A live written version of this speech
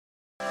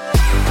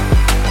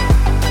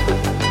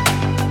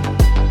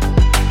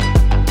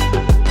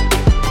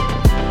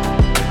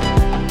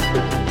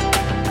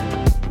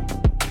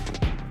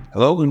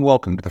Hello and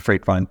welcome to the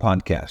Freight-Fine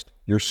Podcast,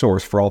 your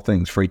source for all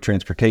things freight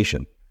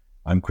transportation.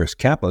 I'm Chris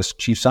Kaplis,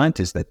 Chief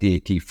Scientist at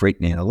DAT Freight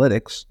and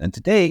Analytics, and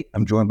today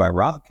I'm joined by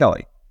Rob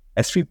Kelly,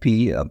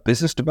 SVP of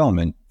Business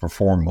Development for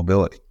Forum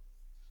Mobility.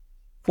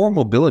 Forum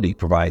Mobility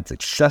provides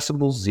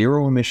accessible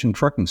zero-emission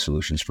trucking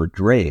solutions for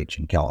drayage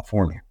in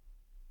California.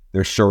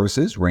 Their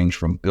services range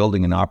from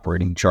building and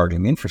operating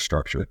charging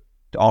infrastructure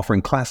to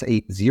offering Class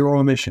 8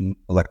 zero-emission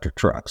electric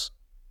trucks.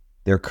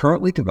 They're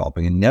currently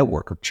developing a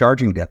network of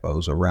charging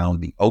depots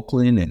around the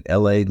Oakland and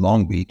LA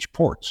Long Beach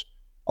ports,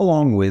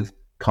 along with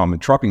common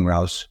trucking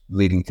routes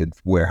leading to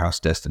warehouse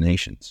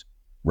destinations.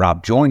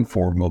 Rob joined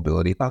Forum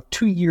Mobility about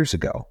 2 years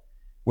ago,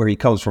 where he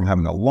comes from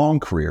having a long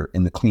career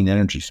in the clean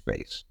energy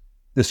space.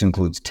 This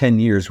includes 10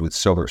 years with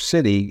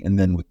SolarCity and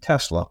then with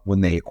Tesla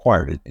when they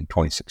acquired it in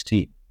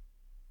 2016.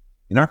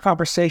 In our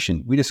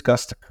conversation, we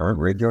discussed the current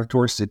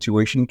regulatory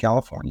situation in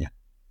California,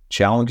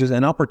 challenges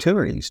and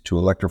opportunities to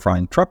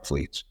electrifying truck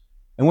fleets,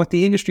 and what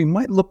the industry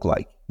might look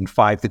like in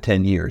 5 to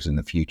 10 years in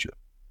the future.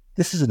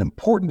 This is an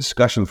important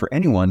discussion for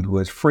anyone who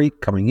has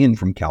freight coming in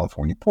from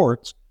California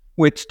ports,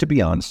 which, to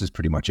be honest, is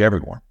pretty much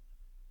everyone.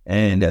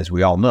 And as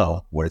we all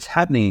know, what is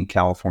happening in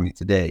California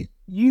today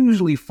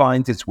usually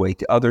finds its way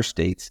to other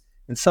states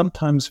and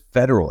sometimes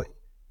federally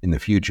in the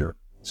future.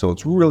 So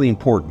it's really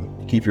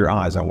important to keep your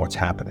eyes on what's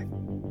happening.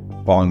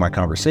 Following my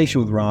conversation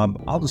with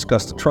Rob, I'll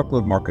discuss the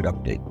truckload market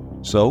update.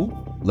 So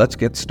let's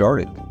get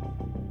started.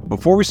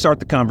 Before we start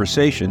the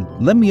conversation,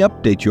 let me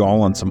update you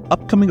all on some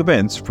upcoming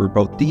events for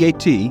both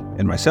DAT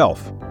and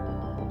myself.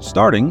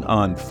 Starting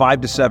on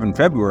 5 to 7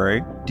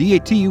 February,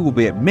 DAT will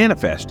be at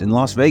Manifest in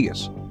Las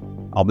Vegas.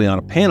 I'll be on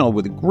a panel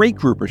with a great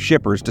group of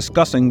shippers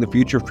discussing the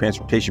future of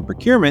transportation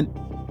procurement,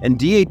 and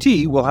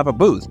DAT will have a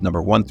booth,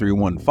 number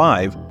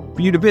 1315,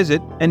 for you to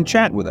visit and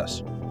chat with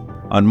us.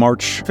 On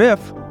March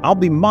 5th, I'll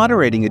be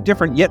moderating a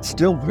different yet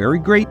still very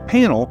great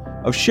panel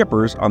of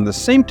shippers on the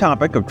same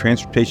topic of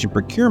transportation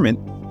procurement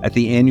at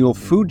the annual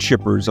Food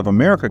Shippers of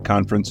America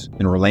conference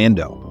in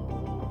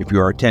Orlando. If you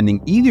are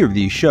attending either of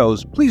these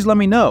shows, please let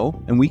me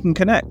know and we can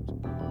connect.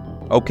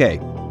 Okay,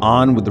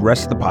 on with the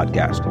rest of the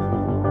podcast.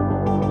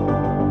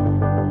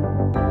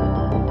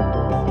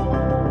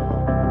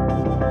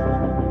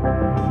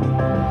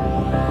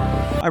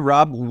 Hi,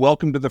 Rob.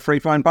 Welcome to the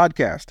Freight-Fine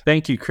Podcast.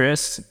 Thank you,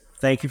 Chris.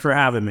 Thank you for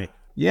having me.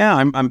 Yeah,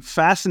 I'm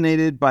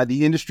fascinated by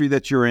the industry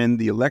that you're in.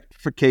 The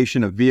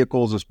electrification of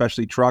vehicles,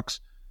 especially trucks,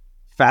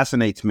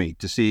 fascinates me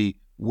to see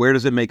where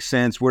does it make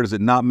sense, where does it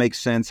not make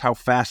sense, how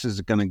fast is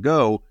it going to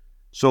go.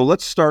 So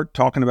let's start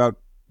talking about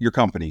your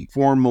company,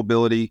 Forum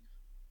Mobility.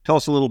 Tell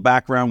us a little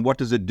background. What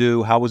does it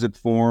do? How was it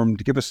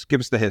formed? Give us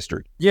the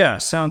history. Yeah,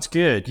 sounds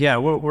good. Yeah,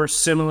 we're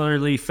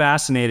similarly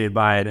fascinated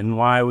by it and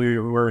why we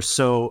were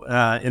so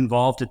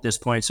involved at this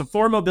point. So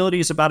Forum Mobility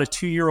is about a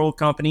 2-year-old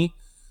company.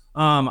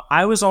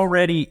 I was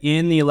already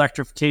in the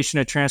electrification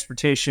of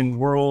transportation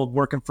world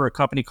working for a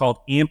company called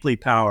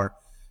Power.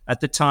 At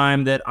the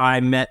time that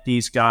I met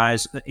these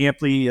guys,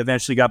 Ampli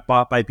eventually got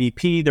bought by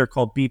BP. They're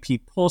called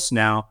BP Pulse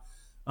now.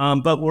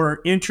 But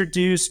were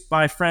introduced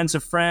by friends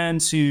of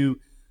friends who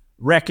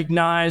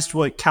recognized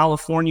what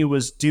California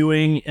was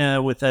doing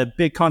with a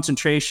big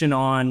concentration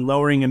on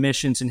lowering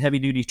emissions in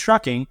heavy-duty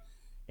trucking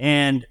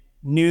and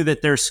knew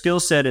that their skill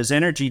set as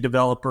energy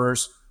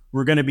developers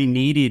were going to be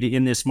needed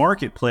in this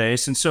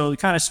marketplace. And so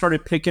kind of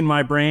started picking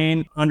my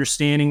brain,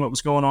 understanding what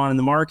was going on in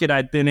the market.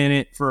 I'd been in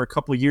it for a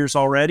couple of years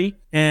already.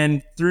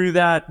 And through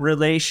that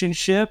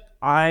relationship,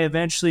 I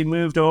eventually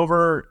moved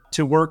over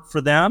to work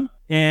for them.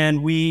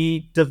 And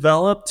we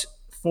developed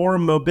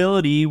Forum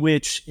Mobility,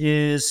 which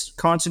is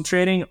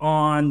concentrating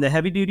on the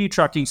heavy-duty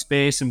trucking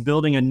space and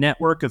building a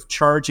network of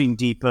charging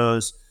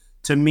depots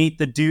to meet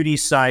the duty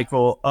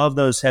cycle of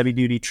those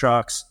heavy-duty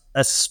trucks,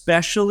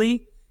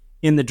 especially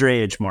in the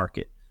drayage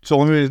market. So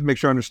let me just make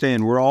sure I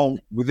understand. We're all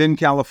within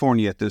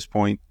California at this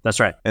point. That's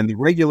right. And the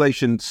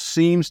regulation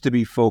seems to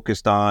be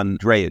focused on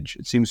drayage.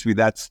 It seems to be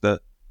that's the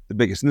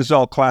biggest. And this is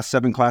all Class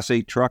 7, Class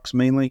 8 trucks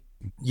mainly?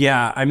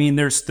 Yeah. I mean,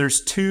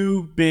 there's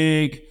two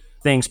big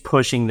things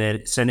pushing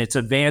this, and it's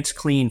advanced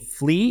clean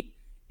fleet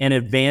and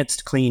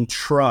advanced clean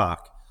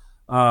truck.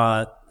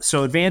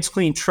 So advanced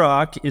clean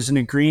truck is an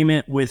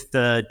agreement with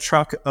the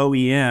truck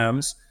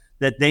OEMs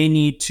that they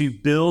need to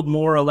build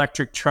more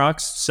electric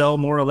trucks, sell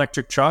more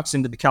electric trucks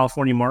into the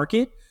California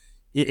market.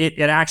 It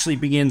actually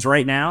begins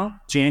right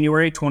now,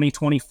 January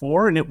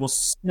 2024, and it will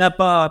step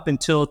up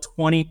until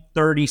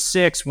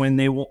 2036 when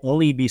they will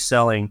only be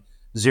selling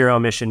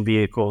zero-emission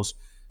vehicles.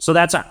 So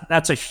that's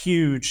a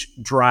huge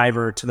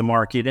driver to the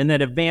market. And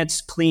that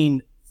advanced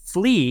clean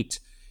fleet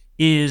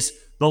is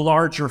the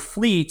larger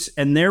fleets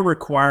and their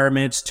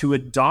requirements to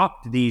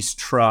adopt these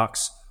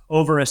trucks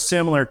over a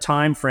similar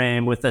time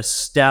frame with a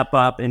step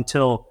up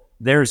until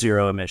they're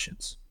zero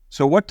emissions.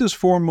 So what does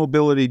Forum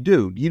Mobility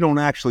do? You don't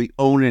actually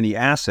own any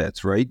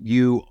assets, right?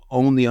 You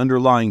own the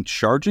underlying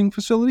charging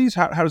facilities?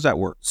 How does that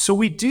work? So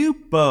we do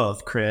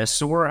both, Chris.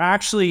 So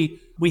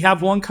we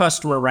have one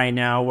customer right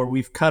now where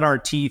we've cut our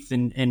teeth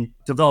and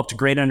developed a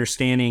great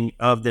understanding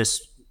of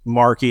this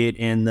market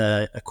and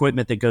the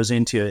equipment that goes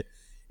into it.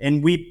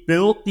 And we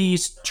built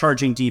these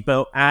charging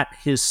depot at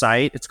his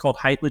site. It's called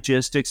Height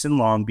Logistics in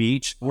Long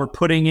Beach. We're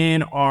putting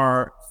in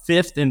our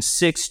 5th and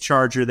 6th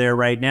charger there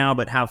right now,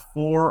 but have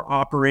 4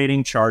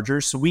 operating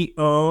chargers. So we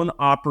own,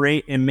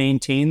 operate, and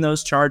maintain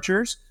those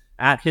chargers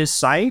at his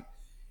site.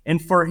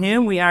 And for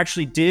him, we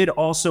actually did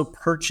also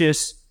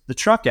purchase the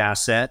truck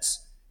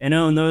assets and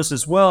own those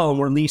as well. And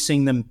we're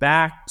leasing them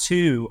back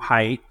to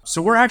Height.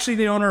 So we're actually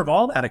the owner of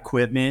all that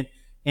equipment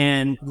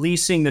and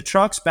leasing the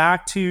trucks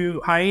back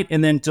to Height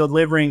and then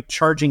delivering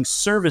charging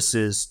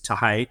services to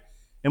Height.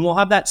 And we'll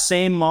have that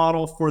same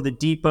model for the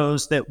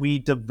depots that we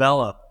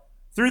develop.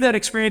 Through that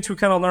experience, we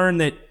kind of learned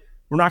that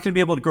we're not going to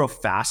be able to grow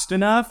fast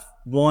enough,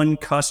 one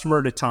customer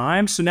at a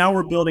time. So now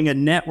we're building a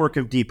network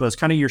of depots,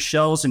 kind of your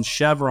Shells and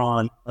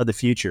Chevron of the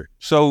future.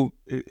 So,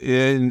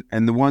 and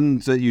the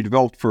ones that you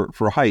developed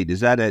for Height,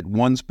 is that at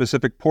one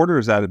specific port or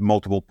is that at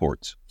multiple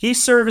ports? He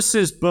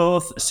services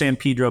both San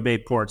Pedro Bay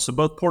ports, so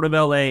both Port of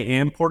LA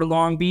and Port of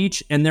Long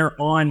Beach, and they're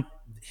on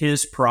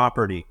his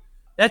property.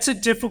 That's a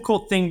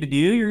difficult thing to do.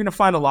 You're going to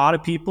find a lot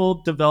of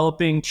people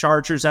developing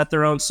chargers at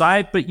their own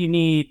site, but you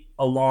need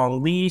a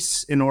long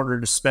lease in order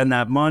to spend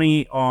that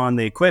money on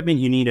the equipment.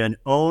 You need an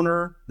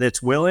owner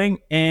that's willing,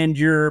 and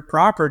your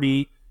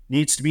property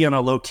needs to be on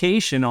a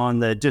location on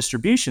the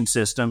distribution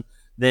system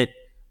that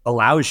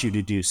allows you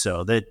to do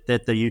so,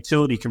 that the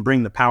utility can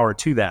bring the power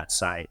to that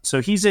site.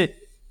 So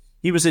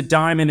he was a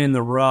diamond in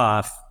the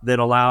rough that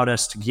allowed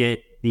us to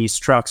get these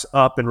trucks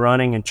up and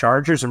running and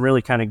chargers and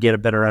really kind of get a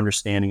better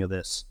understanding of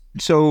this.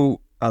 So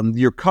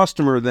your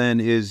customer then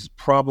is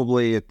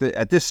probably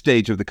at this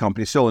stage of the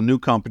company, still a new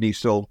company,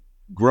 still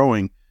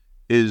growing,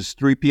 is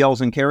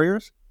 3PLs and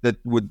carriers.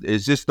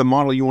 Is this the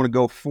model you want to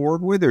go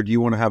forward with, or do you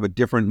want to have a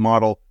different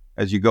model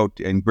as you go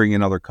and bring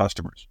in other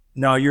customers?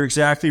 No, you're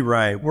exactly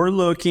right. We're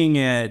looking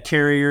at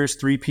carriers,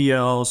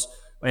 3PLs,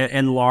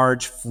 and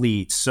large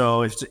fleets.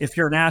 So if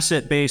you're an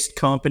asset-based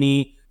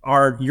company,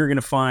 you're going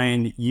to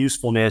find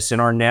usefulness in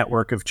our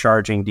network of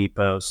charging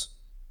depots.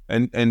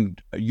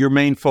 And your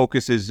main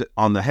focus is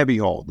on the heavy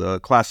haul, the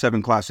Class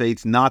 7, Class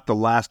 8s, not the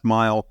last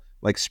mile,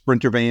 like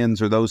Sprinter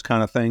vans or those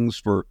kind of things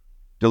for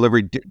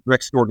delivery,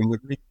 direct store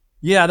delivery?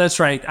 Yeah, that's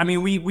right. I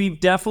mean, we've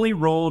definitely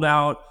rolled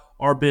out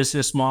our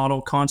business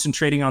model,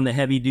 concentrating on the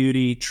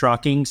heavy-duty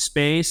trucking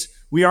space.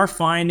 We are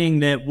finding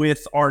that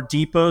with our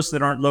depots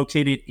that aren't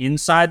located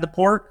inside the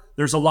port,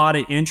 there's a lot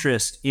of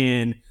interest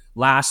in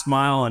last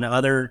mile and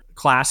other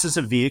classes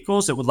of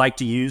vehicles that would like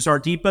to use our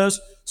depots.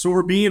 So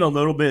we're being a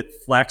little bit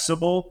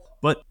flexible,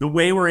 but the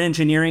way we're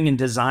engineering and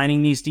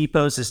designing these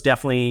depots is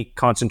definitely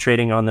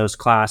concentrating on those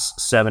Class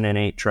 7 and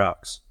 8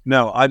 trucks.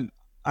 No,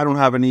 I don't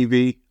have an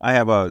EV. I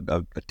have a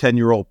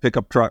 10-year-old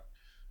pickup truck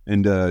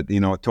and a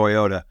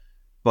Toyota.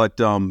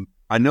 But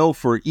I know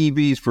for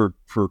EVs,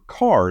 for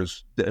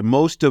cars,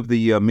 most of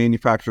the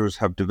manufacturers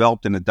have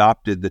developed and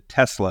adopted the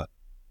Tesla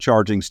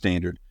charging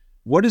standard.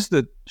 What is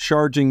the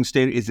charging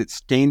standard? Is it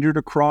standard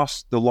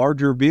across the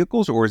larger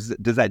vehicles, or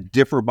does that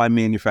differ by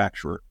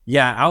manufacturer?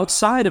 Yeah,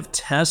 outside of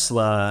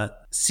Tesla,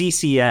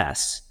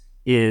 CCS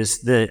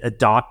is the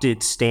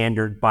adopted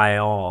standard by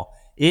all.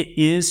 It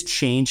is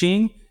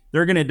changing.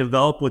 They're going to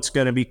develop what's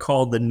going to be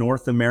called the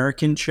North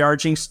American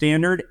Charging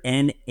Standard,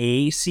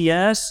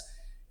 NACS.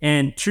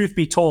 And truth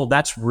be told,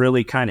 that's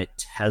really kind of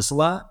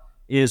Tesla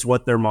is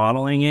what they're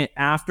modeling it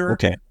after.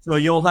 Okay. So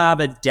you'll have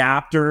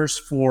adapters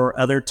for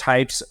other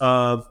types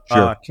of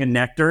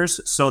connectors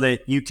so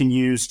that you can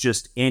use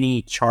just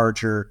any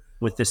charger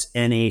with this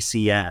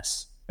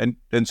NACS.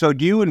 And so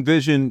do you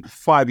envision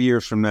 5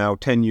 years from now,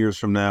 10 years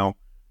from now,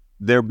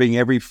 there being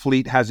every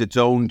fleet has its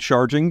own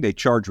charging? They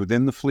charge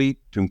within the fleet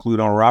to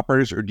include owner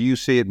operators, or do you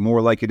see it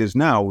more like it is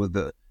now with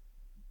the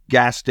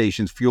gas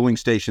stations, fueling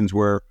stations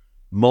where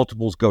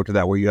multiples go to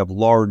that, where you have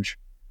large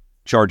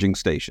charging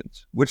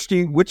stations? Which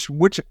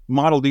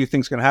model do you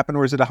think is going to happen,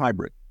 or is it a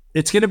hybrid?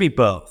 It's going to be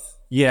both.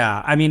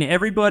 Yeah. I mean,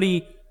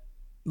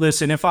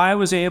 listen, if I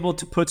was able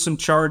to put some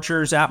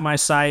chargers at my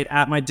site,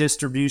 at my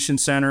distribution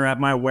center, at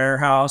my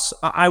warehouse,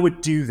 I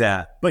would do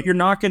that. But you're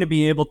not going to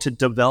be able to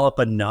develop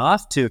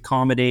enough to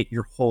accommodate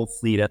your whole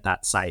fleet at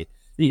that site.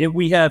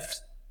 We have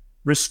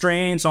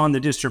restraints on the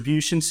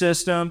distribution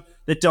system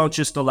that don't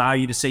just allow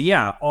you to say,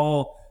 yeah,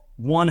 all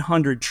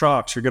 100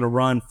 trucks are going to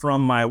run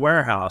from my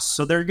warehouse.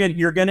 So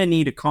you're going to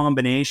need a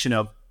combination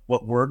of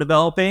what we're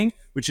developing,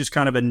 which is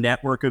kind of a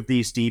network of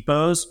these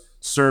depots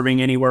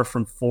serving anywhere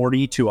from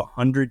 40 to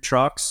 100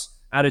 trucks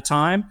at a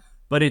time.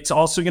 But it's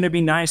also going to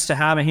be nice to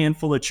have a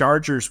handful of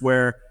chargers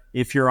where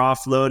if you're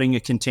offloading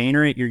a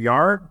container at your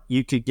yard,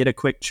 you could get a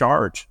quick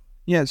charge.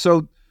 Yeah,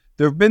 so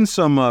there have been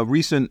some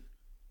recent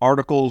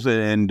articles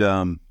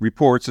and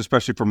reports,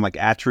 especially from like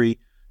ATRI,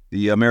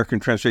 the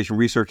American Transportation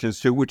Research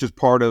Institute, which is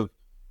part of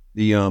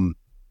the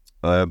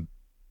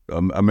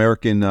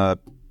American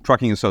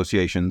trucking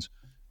associations,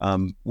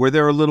 where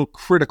they're a little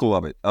critical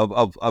of it,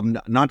 of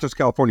not just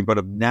California, but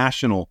of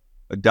national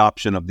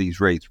adoption of these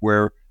rates,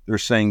 where they're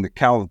saying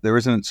that there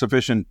isn't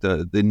sufficient,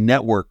 the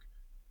network,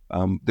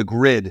 the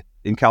grid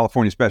in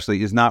California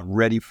especially, is not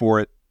ready for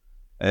it.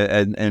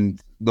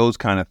 and those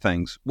kind of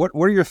things. What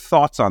are your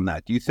thoughts on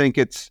that? Do you think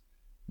it's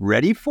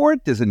ready for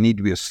it? Does it need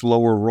to be a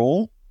slower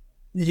roll?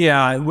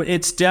 Yeah,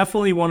 it's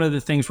definitely one of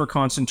the things we're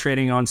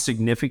concentrating on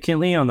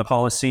significantly on the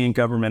policy and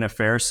government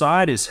affairs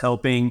side, is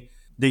helping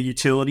the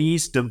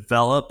utilities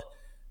develop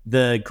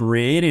the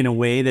grid in a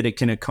way that it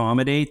can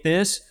accommodate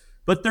this.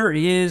 But there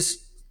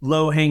is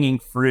low-hanging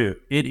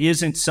fruit. It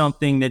isn't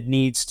something that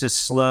needs to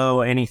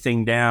slow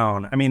anything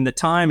down. I mean, the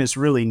time is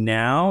really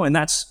now, and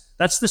that's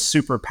the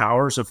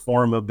superpowers of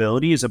foreign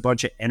mobility, is a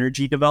bunch of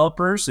energy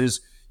developers, is,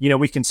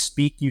 we can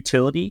speak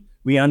utility.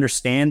 We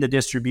understand the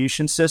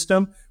distribution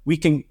system. We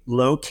can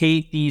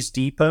locate these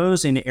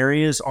depots in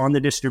areas on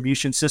the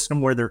distribution system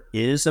where there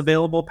is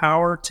available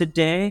power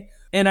today.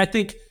 And I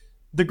think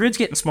the grid's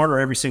getting smarter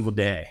every single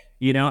day.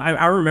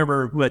 I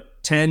remember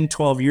 10,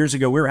 12 years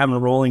ago, we were having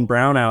rolling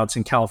brownouts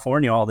in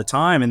California all the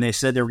time. And they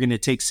said they were going to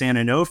take San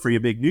Onofre, a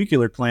big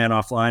nuclear plant,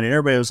 offline. And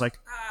everybody was like,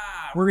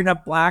 we're going to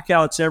have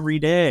blackouts every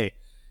day.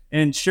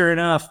 And sure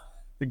enough,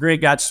 the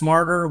grid got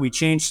smarter. We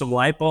changed some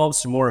light bulbs,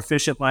 some more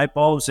efficient light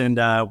bulbs, and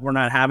we're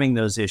not having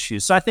those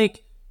issues. So I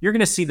think you're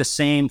going to see the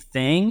same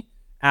thing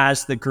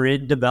as the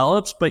grid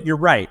develops. But you're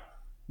right.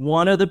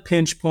 One of the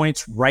pinch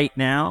points right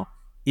now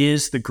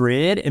is the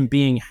grid, and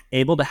being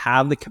able to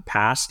have the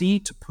capacity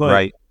to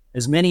put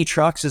as many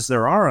trucks as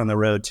there are on the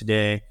road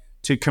today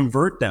to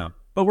convert them.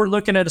 But we're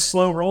looking at a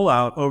slow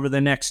rollout over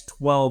the next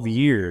 12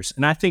 years.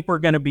 And I think we're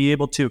going to be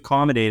able to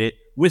accommodate it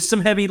with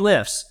some heavy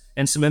lifts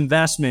and some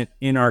investment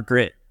in our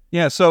grid.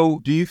 Yeah. So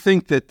do you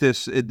think that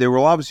there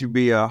will obviously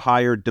be a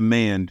higher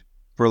demand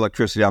for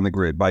electricity on the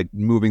grid by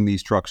moving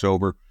these trucks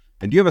over?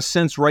 And do you have a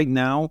sense right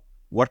now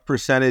what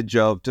percentage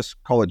of,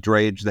 just call it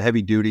drayage, the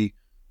heavy duty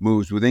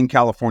moves within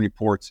California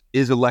ports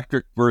is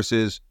electric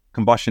versus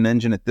combustion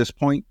engine at this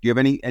point? Do you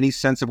have any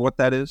sense of what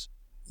that is?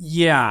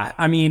 Yeah,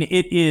 I mean,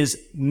 it is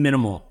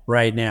minimal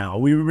right now.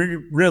 We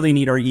really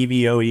need our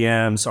EV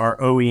OEMs, our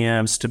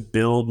OEMs, to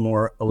build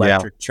more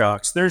electric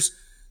trucks.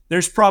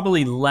 There's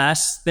probably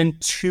less than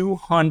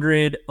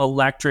 200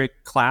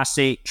 electric Class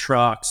 8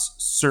 trucks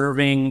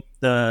serving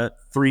the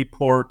three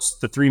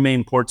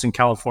main ports in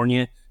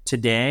California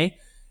today,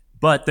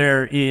 but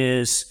there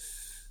is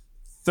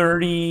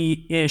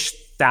 30-ish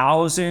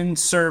thousand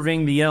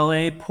serving the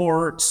LA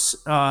ports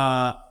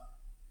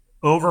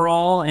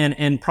overall,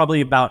 and probably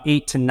about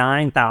 8,000 to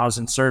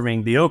 9,000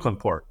 serving the Oakland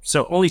port.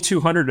 So only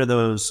 200 of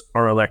those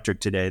are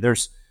electric today.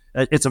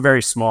 It's a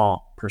very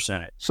small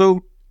percentage.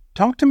 So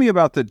talk to me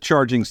about the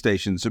charging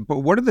stations. But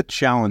what are the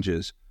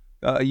challenges?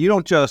 You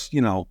don't just,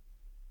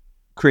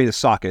 create a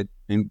socket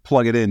and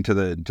plug it into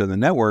the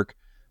network.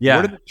 Yeah.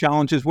 What are the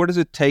challenges? What does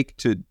it take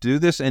to do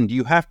this? And do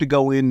you have to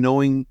go in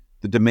knowing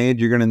the demand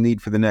you're going to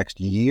need for the next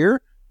year?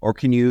 Or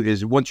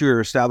once you're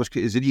established,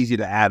 is it easy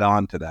to add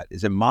on to that?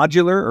 Is it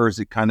modular, or is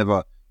it kind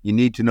of you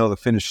need to know the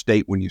finished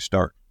state when you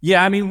start?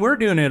 Yeah, I mean, we're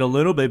doing it a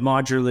little bit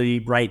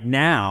modularly right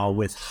now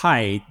with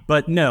height,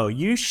 but no,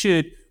 you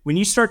should, when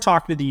you start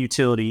talking to the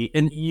utility,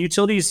 and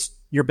utility's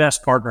your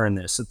best partner in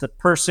this, it's the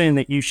person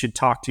that you should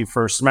talk to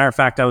first. As a matter of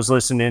fact, I was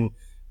listening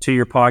to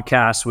your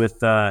podcast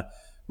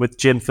with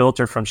Jim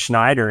Filter from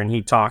Schneider, and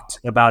he talked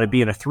about it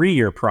being a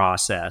 3-year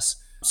process.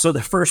 So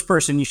the first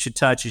person you should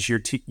touch is your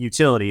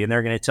utility, and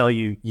they're going to tell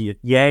you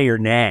yay or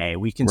nay.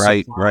 We can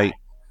supply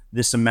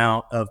this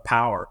amount of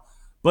power,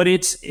 but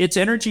it's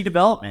energy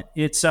development.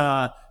 It's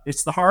the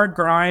hard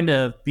grind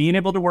of being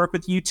able to work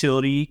with the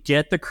utility,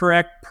 get the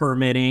correct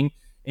permitting,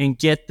 and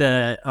get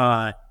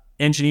the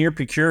engineer,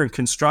 procure, and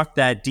construct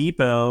that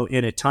depot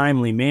in a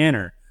timely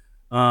manner.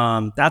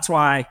 That's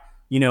why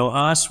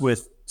us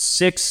with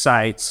 6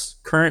 sites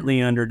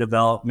currently under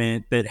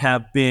development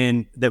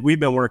that we've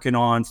been working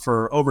on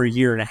for over a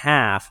year and a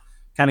half,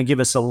 kind of give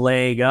us a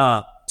leg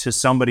up to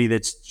somebody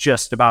that's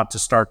just about to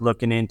start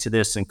looking into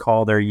this and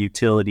call their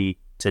utility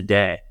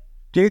today.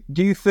 Do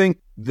you think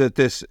that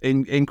this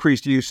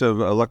increased use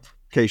of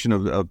electrification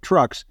of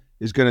trucks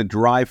is going to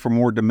drive for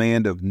more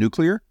demand of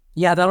nuclear?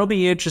 Yeah, that'll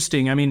be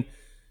interesting. I mean,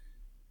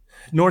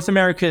 North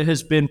America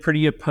has been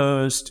pretty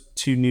opposed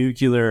to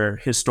nuclear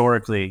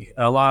historically.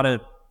 A lot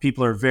of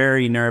people are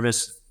very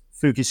nervous.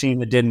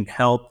 Fukushima didn't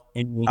help.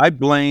 I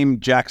blame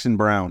Jackson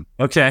Brown.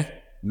 Okay.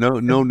 No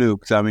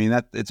nukes. I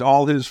mean, it's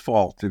all his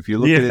fault. If you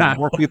look at it,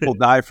 more people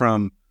die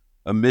from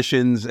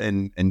emissions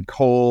and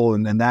coal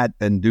and that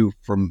than do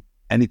from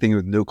anything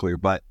with nuclear.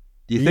 But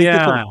do you think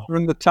that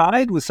from the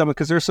tide with some,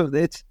 because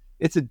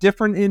it's a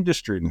different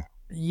industry now?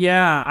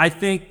 Yeah, I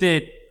think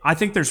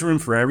there's room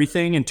for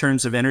everything in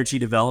terms of energy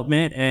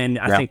development, and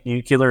I think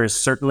nuclear is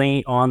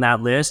certainly on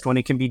that list when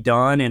it can be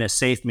done in a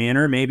safe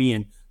manner, maybe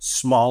in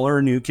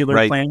smaller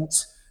nuclear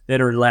plants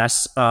that are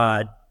less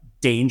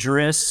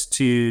dangerous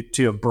to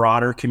a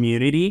broader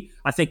community.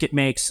 I think it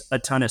makes a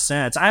ton of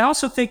sense. I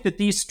also think that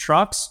these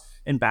trucks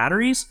and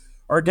batteries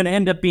are going to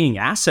end up being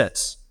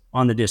assets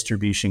on the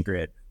distribution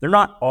grid. They're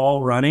not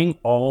all running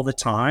all the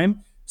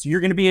time, so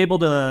you're going to be able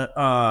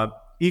to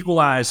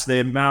equalize the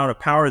amount of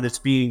power that's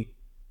being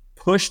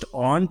pushed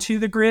onto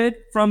the grid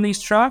from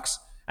these trucks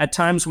at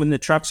times when the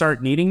trucks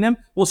aren't needing them.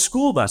 Well,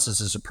 school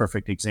buses is a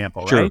perfect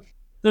example, right?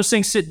 those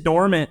things sit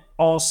dormant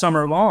all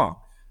summer long.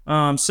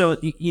 So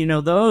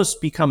those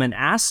become an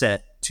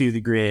asset to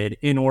the grid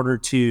in order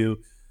to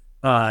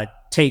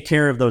take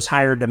care of those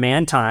higher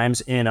demand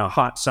times in a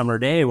hot summer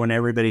day when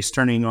everybody's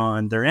turning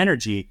on their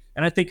energy.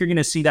 And I think you're going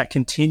to see that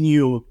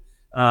continue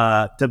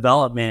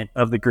development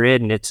of the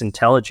grid and its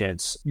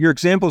intelligence. Your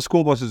example of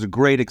school bus is a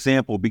great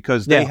example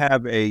because they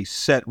have a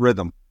set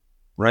rhythm,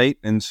 right?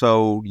 And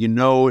so,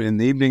 in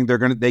the evening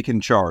they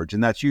can charge,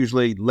 and that's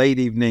usually late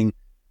evening.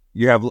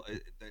 You have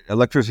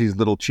electricity is a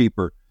little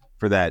cheaper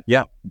for that.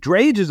 Yeah.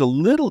 Drayage is a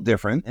little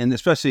different, and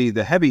especially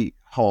the heavy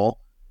haul.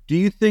 Do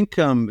you think,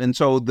 and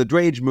so the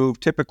drayage move,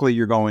 typically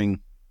you're going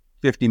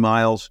 50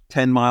 miles,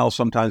 10 miles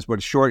sometimes, but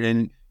it's short,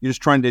 and you're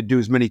just trying to do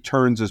as many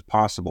turns as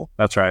possible.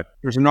 That's right.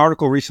 There's an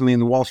article recently in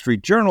the Wall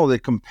Street Journal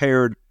that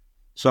compared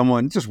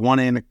just one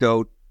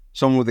anecdote,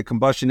 someone with a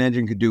combustion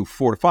engine could do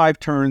 4 to 5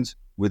 turns.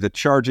 With a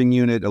charging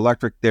unit,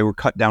 electric, they were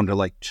cut down to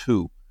like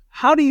 2.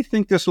 How do you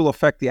think this will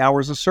affect the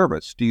hours of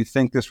service? Do you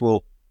think this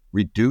will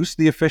reduce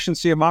the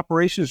efficiency of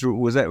operations,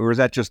 or is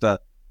that just a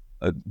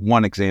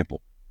one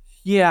example?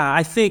 Yeah,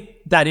 I think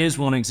that is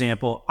one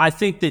example. I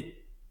think that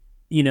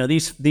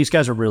these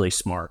guys are really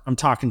smart. I'm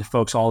talking to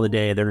folks all the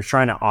day that are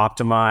trying to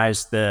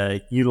optimize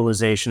the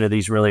utilization of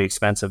these really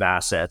expensive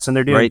assets, and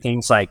they're doing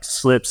things like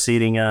slip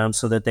seating them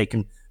so that they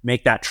can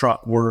make that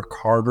truck work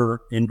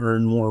harder and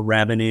earn more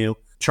revenue.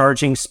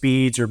 Charging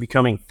speeds are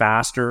becoming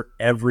faster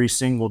every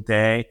single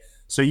day.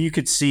 So you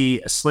could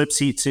see a slip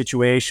seat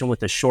situation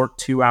with a short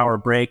 2-hour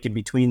break in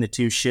between the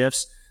 2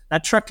 shifts.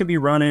 That truck could be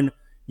running,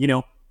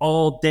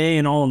 all day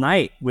and all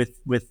night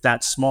with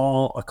that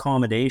small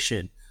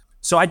accommodation.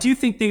 So I do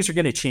think things are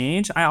going to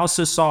change. I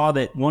also saw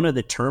that one of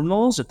the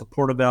terminals at the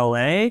Port of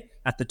LA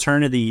at the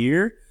turn of the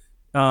year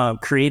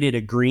created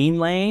a green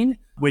lane,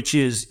 which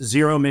is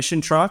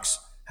zero-emission trucks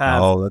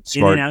have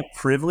in and out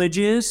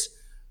privileges.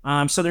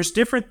 So there's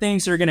different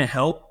things that are going to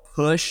help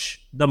push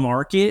the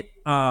market.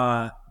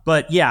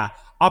 But yeah,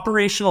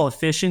 operational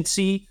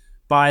efficiency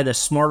by the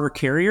smarter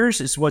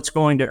carriers is what's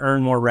going to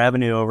earn more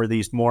revenue over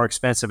these more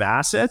expensive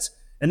assets.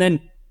 And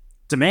then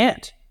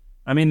demand.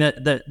 I mean,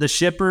 the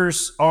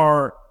shippers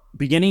are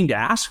beginning to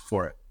ask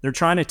for it. They're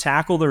trying to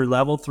tackle their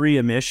level 3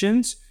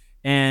 emissions,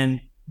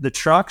 and the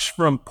trucks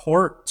from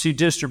port to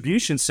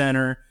distribution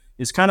center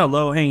is kind of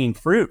low-hanging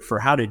fruit for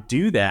how to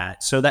do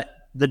that, so that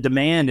the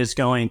demand is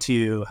going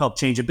to help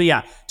change it. But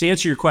yeah, to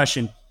answer your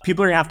question,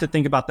 people are going to have to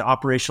think about the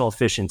operational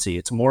efficiency.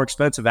 It's a more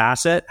expensive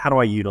asset. How do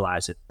I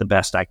utilize it the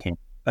best I can?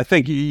 I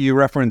think you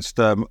referenced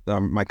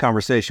my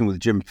conversation with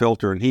Jim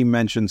Filter, and he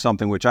mentioned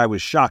something which I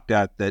was shocked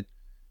at, that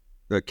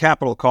the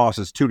capital cost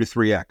is 2 to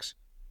 3x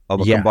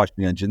of a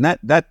combustion engine.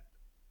 That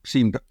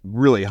seemed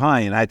really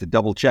high, and I had to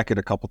double check it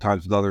a couple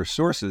times with other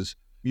sources.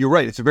 You're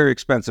right; it's a very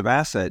expensive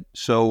asset.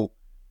 So,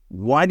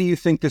 why do you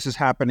think this is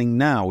happening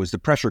now? Is the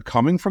pressure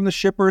coming from the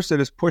shippers that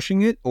is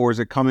pushing it, or is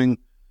it coming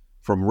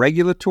from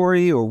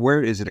regulatory, or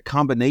where is it a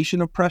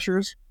combination of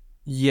pressures?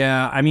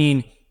 Yeah, I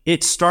mean,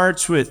 it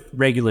starts with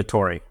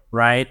regulatory,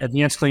 right?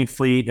 Advanced Clean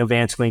Fleet,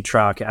 Advanced Clean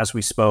Truck, as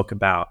we spoke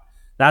about.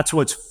 That's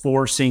what's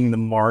forcing the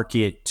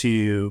market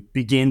to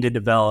begin to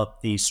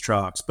develop these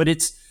trucks. But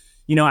it's,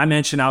 I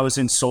mentioned I was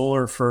in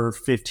solar for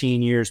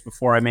 15 years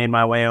before I made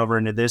my way over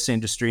into this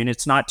industry, and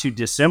it's not too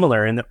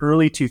dissimilar. In the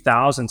early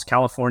 2000s,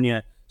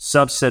 California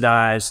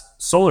subsidized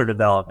solar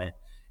development.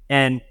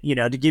 And,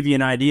 to give you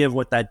an idea of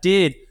what that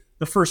did,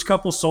 the first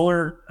couple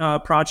solar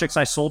projects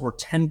I sold were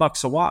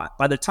 $10 a watt.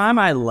 By the time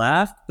I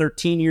left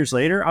 13 years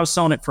later, I was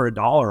selling it for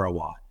 $1 a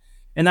watt.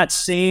 And that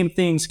same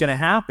thing's going to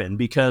happen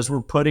because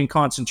we're putting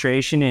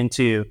concentration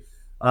into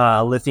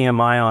lithium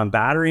ion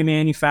battery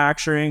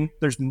manufacturing.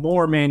 There's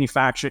more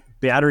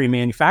battery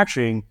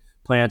manufacturing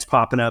plants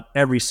popping up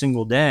every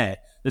single day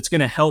that's going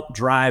to help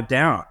drive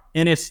down.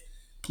 And if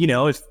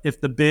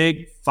the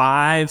big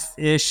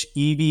 5-ish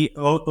EV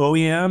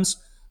OEMs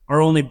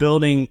are only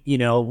building,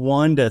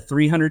 1 to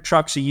 300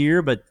 trucks a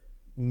year, but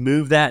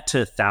move that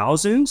to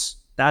thousands,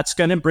 that's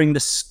going to bring the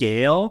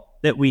scale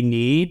that we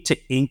need to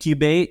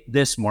incubate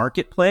this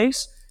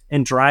marketplace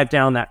and drive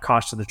down that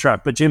cost of the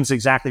truck. But Jim's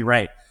exactly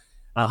right.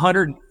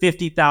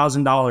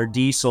 $150,000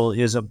 diesel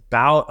is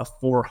about a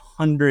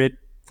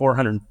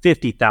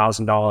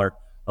 $450,000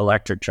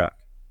 electric truck.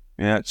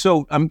 Yeah.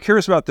 So I'm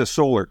curious about the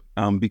solar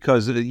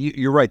because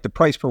you're right. The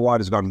price per watt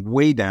has gone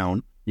way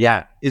down.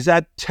 Yeah. Is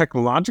that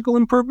technological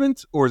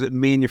improvements, or is it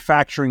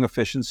manufacturing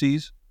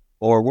efficiencies,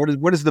 or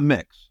what is the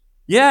mix?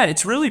 Yeah,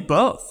 it's really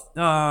both.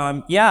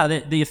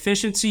 The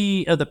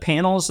efficiency of the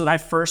panels that I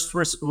first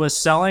was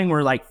selling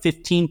were like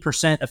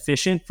 15%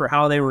 efficient for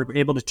how they were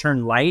able to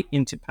turn light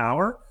into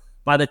power.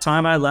 By the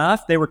time I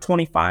left, they were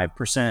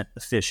 25%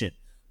 efficient.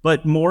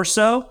 But more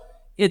so,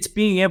 it's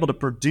being able to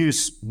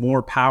produce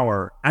more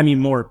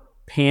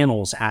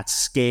panels at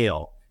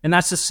scale. And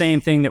that's the same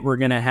thing that we're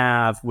going to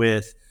have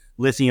with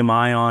lithium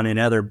ion and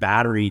other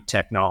battery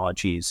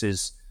technologies.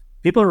 Is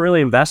people are really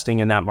investing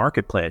in that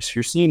marketplace.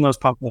 You're seeing those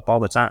pop up all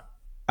the time.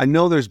 I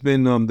know there's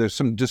been there's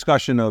some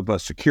discussion of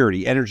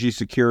security, energy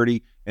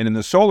security, and in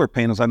the solar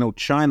panels, I know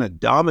China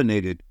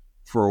dominated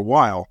for a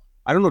while.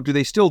 I don't know, do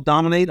they still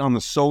dominate on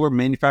the solar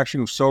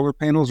manufacturing of solar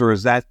panels, or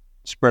is that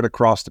spread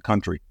across the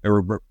country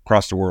or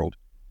across the world?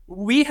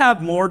 We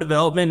have more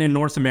development in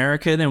North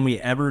America than we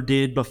ever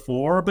did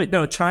before, but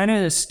no, China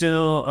is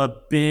still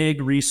a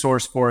big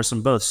resource for us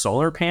in both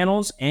solar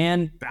panels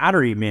and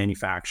battery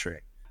manufacturing.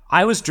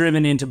 I was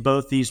driven into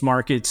both these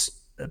markets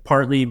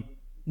partly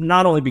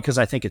not only because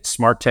I think it's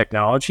smart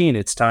technology and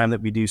it's time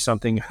that we do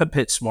something a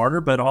bit smarter,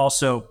 but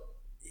also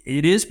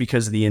it is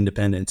because of the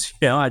independence.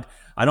 I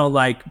don't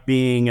like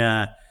being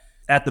at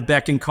the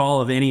beck and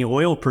call of any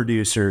oil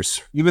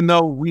producers. Even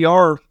though we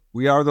are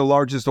the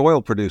largest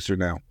oil producer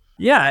now.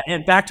 Yeah,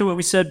 and back to what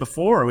we said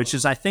before, which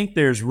is I think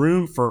there's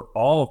room for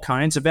all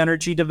kinds of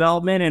energy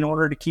development in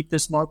order to keep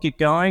this market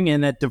going,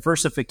 and that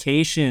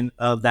diversification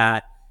of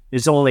that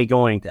is only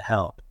going to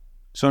help.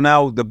 So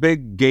now the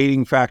big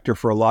gating factor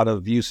for a lot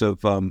of use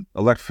of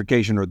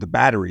electrification are the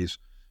batteries,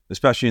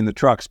 especially in the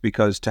trucks,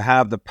 because to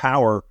have the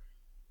power,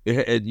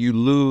 you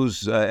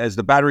lose, as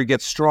the battery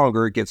gets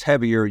stronger, it gets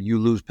heavier, you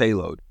lose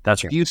payload.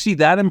 That's right. Do you see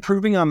that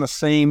improving on the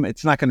same,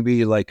 it's not going to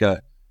be like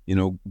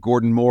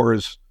Gordon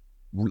Moore's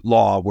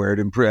law where it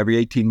improves every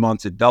 18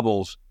 months, it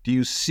doubles. Do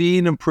you see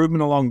an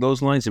improvement along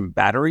those lines in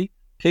battery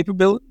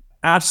capability?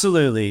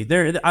 Absolutely.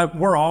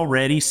 We're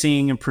already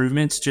seeing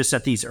improvements just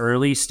at these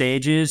early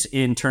stages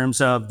in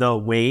terms of the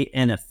weight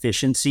and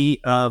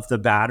efficiency of the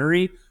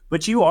battery,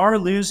 but you are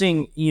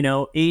losing,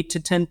 8 to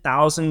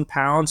 10,000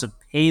 pounds of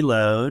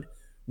payload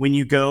when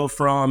you go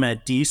from a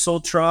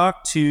diesel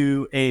truck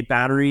to a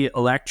battery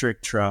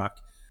electric truck.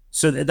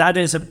 So that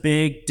is a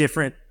big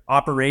different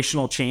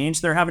operational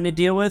change they're having to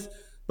deal with.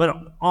 But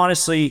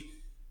honestly,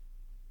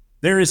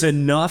 there is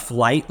enough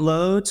light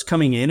loads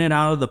coming in and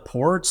out of the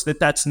ports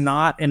that's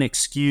not an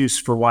excuse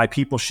for why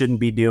people shouldn't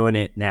be doing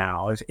it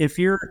now. If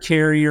you're a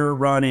carrier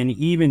running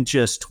even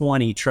just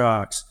 20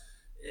 trucks,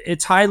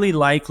 it's highly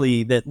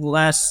likely that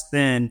less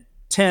than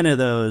 10 of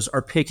those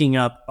are picking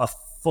up a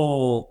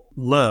full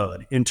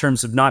load in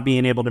terms of not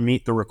being able to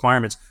meet the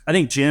requirements. I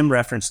think Jim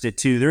referenced it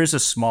too. There is a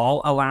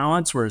small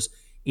allowance, whereas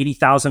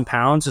 80,000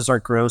 pounds is our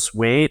gross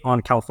weight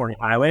on California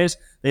highways.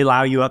 They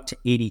allow you up to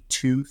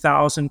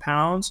 82,000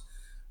 pounds.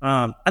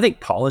 I think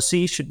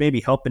policy should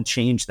maybe help and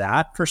change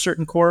that for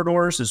certain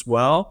corridors as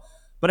well.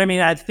 But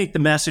I think the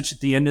message at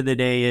the end of the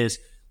day is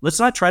let's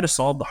not try to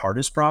solve the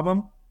hardest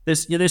problem.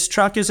 This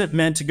truck isn't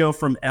meant to go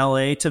from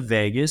LA to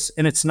Vegas,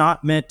 and it's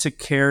not meant to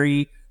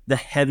carry the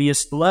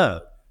heaviest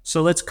load.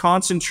 So let's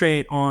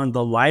concentrate on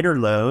the lighter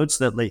loads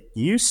that, like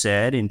you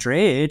said, in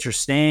drayage are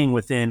staying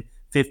within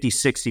 50,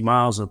 60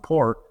 miles of the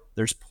port.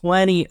 There's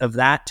plenty of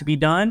that to be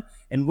done.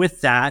 And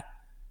with that,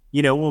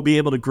 we'll be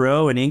able to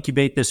grow and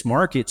incubate this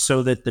market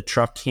so that the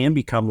truck can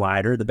become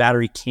lighter, the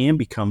battery can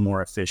become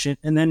more efficient,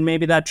 and then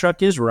maybe that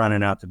truck is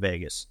running out to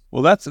Vegas.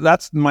 Well,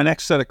 that's my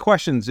next set of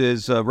questions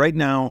is right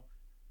now,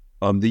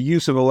 the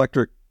use of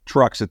electric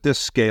trucks at this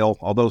scale,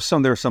 although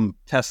there's some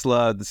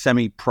Tesla, the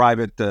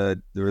semi-private,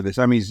 the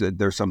semis,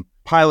 there's some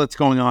pilots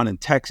going on in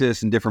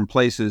Texas and different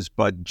places,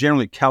 but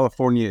generally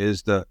California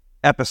is the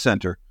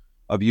epicenter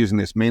of using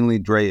this, mainly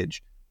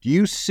drayage. Do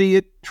you see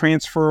it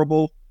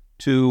transferable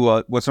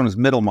to what's known as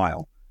middle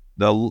mile,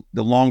 the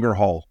longer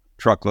haul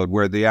truckload,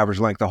 where the average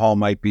length of haul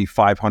might be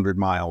 500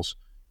 miles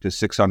to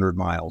 600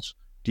 miles?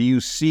 Do you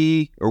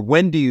see, or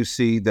when do you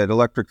see that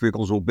electric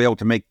vehicles will be able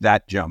to make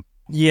that jump?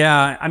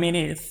 Yeah,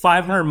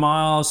 500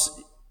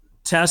 miles,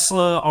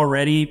 Tesla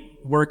already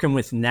working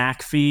with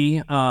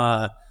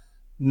NACFE,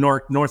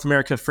 North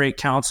America Freight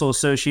Council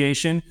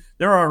Association.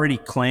 They're already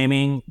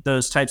claiming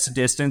those types of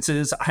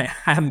distances. I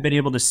haven't been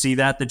able to see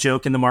that. The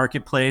joke in the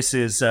marketplace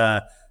is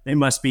they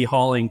must be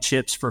hauling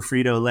chips for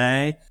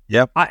Frito-Lay.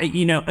 Yep.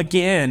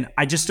 Again,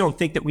 I just don't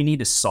think that we need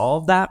to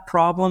solve that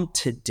problem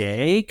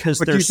today.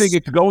 But do you think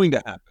it's going to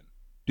happen?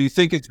 Do you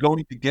think it's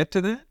going to get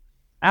to that?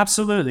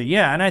 Absolutely,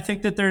 yeah. And I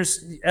think that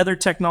there's other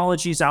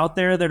technologies out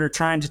there that are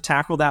trying to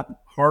tackle that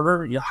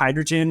harder.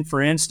 Hydrogen,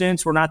 for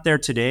instance, we're not there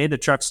today. The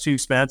truck's too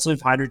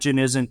expensive. Hydrogen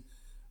isn't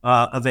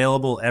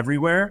available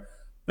everywhere.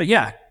 But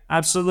yeah,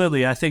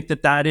 absolutely. I think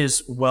that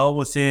is well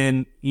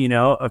within,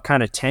 a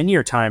kind of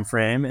 10-year time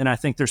frame. And I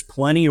think there's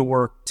plenty of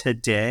work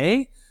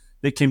today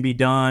that can be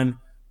done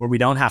where we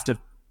don't have to,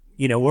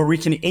 where we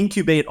can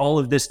incubate all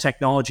of this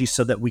technology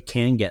so that we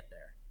can get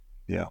there.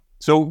 Yeah.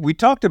 So we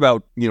talked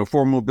about,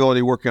 for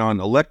mobility working on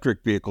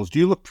electric vehicles.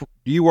 Do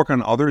you work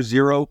on other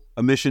zero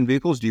emission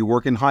vehicles? Do you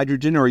work in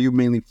hydrogen, or are you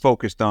mainly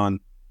focused on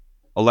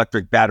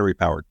electric battery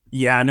powered?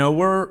 Yeah, no,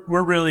 we're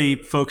really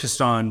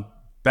focused on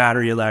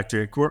battery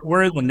electric.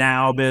 We're in the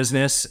now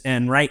business.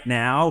 And right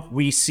now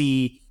we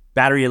see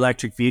battery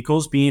electric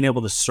vehicles being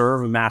able to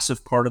serve a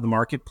massive part of the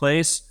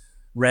marketplace,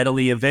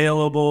 readily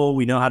available.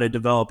 We know how to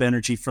develop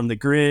energy from the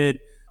grid.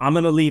 I'm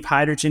going to leave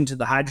hydrogen to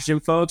the hydrogen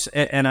folks,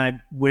 and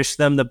I wish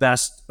them the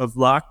best of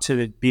luck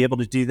to be able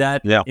to do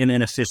that in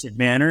an efficient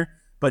manner.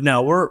 But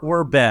no,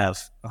 we're BEV,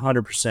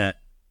 100%.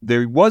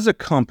 There was a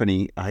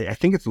company, I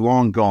think it's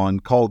long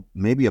gone, called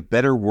maybe A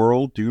Better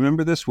World. Do you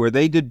remember this? Where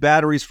they did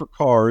batteries for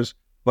cars,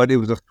 but it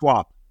was a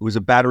swap. It was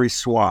a battery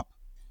swap.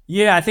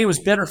 Yeah, I think it was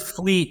Better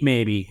Fleet,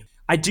 maybe.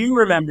 I do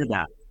remember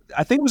that.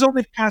 I think it was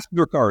only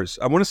passenger cars.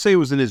 I want to say it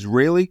was an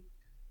Israeli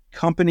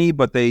company,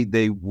 but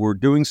they were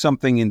doing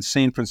something in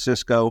San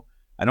Francisco.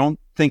 I don't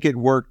think it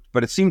worked,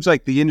 but it seems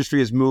like the industry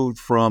has moved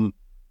from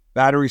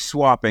battery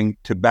swapping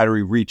to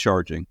battery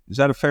recharging. Is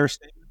that a fair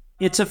statement?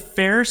 It's a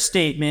fair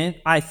statement.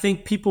 I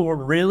think people were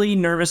really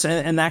nervous,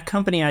 and that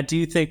company I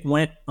do think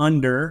went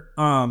under.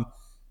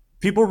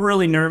 People were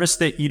really nervous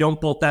that you don't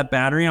bolt that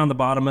battery on the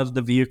bottom of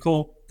the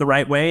vehicle the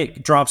right way.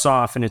 It drops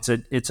off, and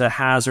it's a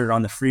hazard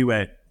on the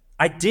freeway.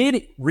 I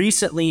did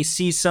recently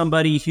see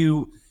somebody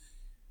who,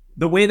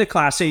 the way the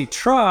Class 8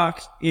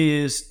 truck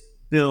is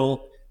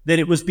built, that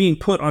it was being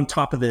put on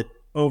top of the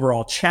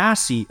overall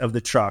chassis of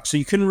the truck. So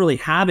you couldn't really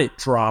have it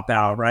drop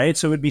out, right?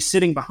 So it would be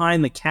sitting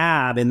behind the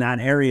cab in that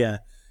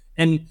area.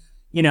 And,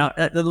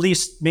 at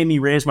least made me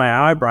raise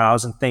my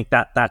eyebrows and think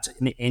that that's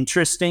an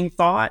interesting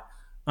thought.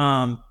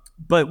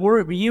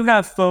 But you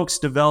have folks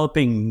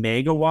developing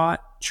megawatt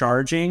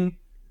charging,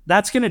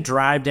 that's going to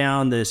drive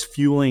down this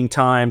fueling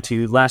time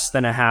to less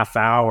than a half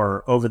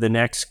hour over the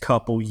next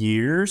couple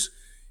years.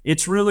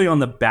 It's really on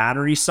the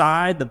battery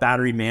side, the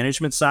battery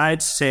management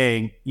side,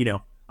 saying,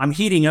 I'm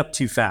heating up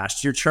too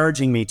fast. You're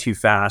charging me too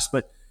fast.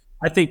 But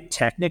I think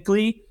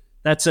technically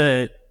that's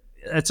a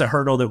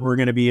hurdle that we're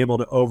going to be able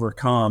to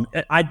overcome.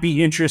 I'd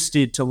be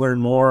interested to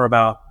learn more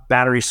about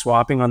battery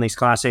swapping on these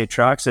Class 8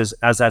 trucks as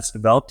that's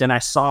developed. And I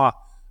saw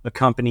a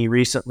company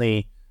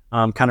recently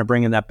kind of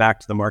bringing that back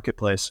to the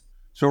marketplace.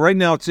 So right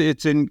now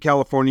it's in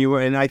California,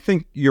 and I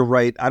think you're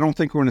right. I don't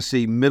think we're going to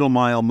see middle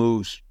mile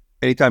moves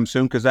anytime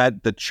soon because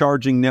the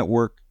charging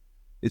network,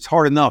 it's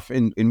hard enough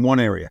in one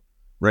area,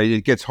 right?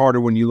 It gets harder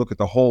when you look at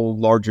the whole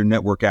larger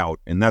network out,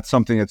 and that's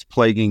something that's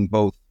plaguing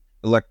both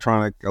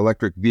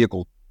electric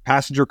vehicle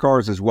passenger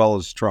cars as well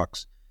as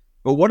trucks.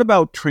 But what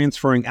about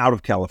transferring out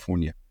of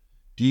California?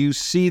 Do you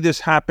see this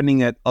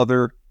happening at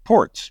other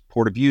ports?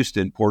 Port of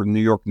Houston, Port of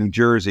New York, New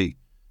Jersey,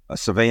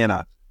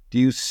 Savannah.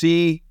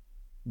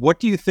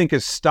 What do you think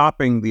is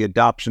stopping the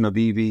adoption of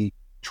EV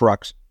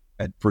trucks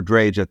for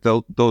drayage at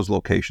those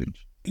locations?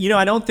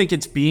 I don't think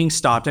it's being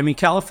stopped. I mean,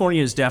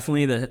 California is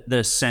definitely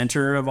the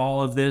center of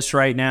all of this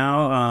right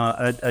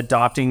now,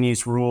 adopting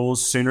these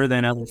rules sooner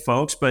than other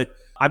folks. But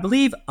I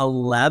believe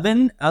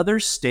 11 other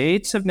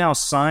states have now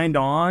signed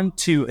on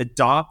to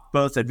adopt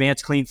both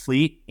Advanced Clean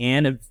Fleet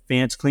and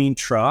Advanced Clean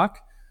Truck.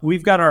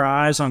 We've got our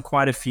eyes on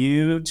quite a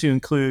few, to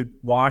include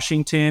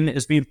Washington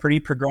as being pretty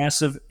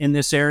progressive in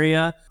this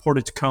area. Port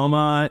of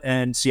Tacoma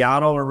and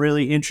Seattle are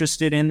really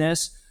interested in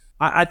this.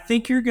 I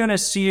think you're going to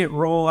see it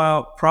roll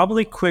out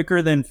probably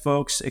quicker than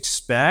folks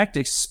expect,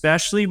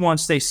 especially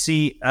once they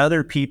see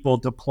other people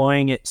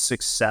deploying it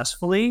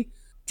successfully.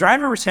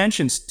 Driver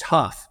retention's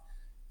tough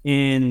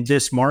in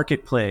this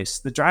marketplace.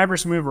 The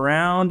drivers move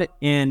around,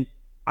 and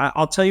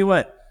I'll tell you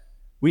what,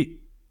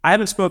 I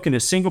haven't spoken to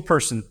a single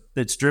person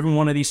that's driven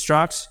one of these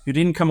trucks who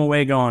didn't come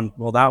away going,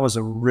 well, that was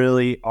a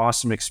really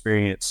awesome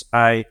experience.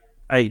 I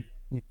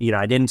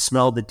didn't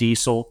smell the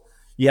diesel.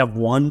 You have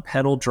one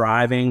pedal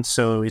driving,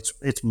 so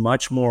it's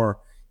much more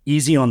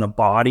easy on the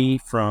body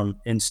from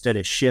instead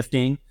of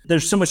shifting.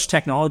 There's so much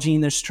technology in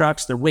these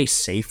trucks. They're way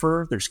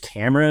safer. There's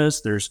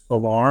cameras, there's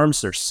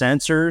alarms, there's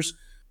sensors.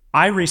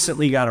 I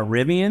recently got a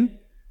Rivian.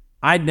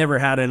 I'd never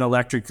had an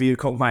electric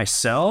vehicle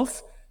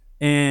myself.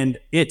 And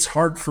it's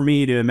hard for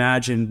me to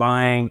imagine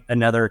buying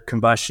another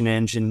combustion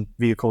engine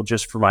vehicle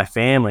just for my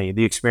family.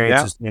 The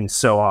experience has been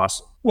so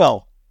awesome.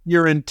 Well,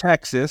 you're in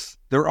Texas.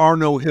 There are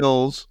no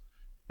hills,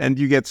 and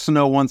you get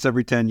snow once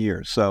every 10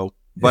 years. So,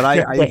 but I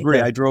agree.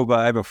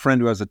 I have a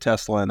friend who has a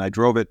Tesla, and I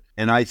drove it,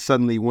 and I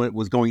suddenly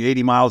was going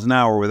 80 miles an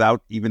hour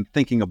without even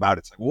thinking about it.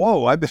 It's like,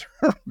 whoa, I better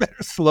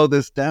slow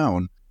this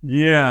down.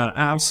 Yeah,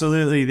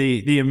 absolutely.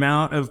 The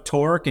amount of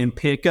torque and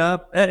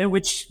pickup,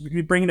 which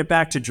bringing it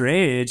back to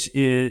drayage,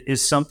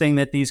 is something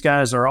that these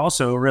guys are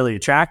also really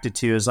attracted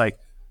to. Is like,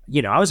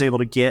 I was able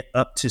to get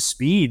up to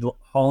speed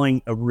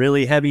hauling a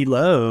really heavy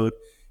load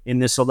in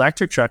this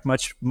electric truck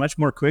much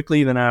more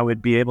quickly than I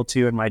would be able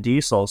to in my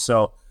diesel.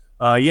 So,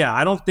 I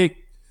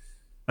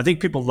think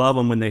people love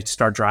them when they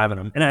start driving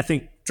them, and I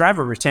think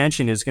driver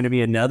retention is going to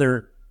be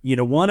another.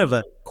 One of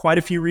quite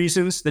a few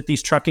reasons that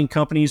these trucking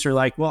companies are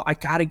like, well, I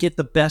got to get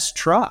the best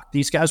truck.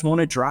 These guys want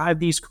to drive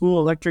these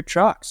cool electric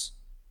trucks.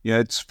 Yeah,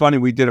 it's funny.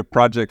 We did a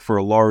project for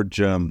a large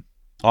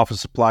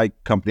office supply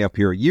company up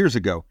here years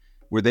ago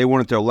where they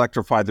wanted to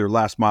electrify their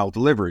last mile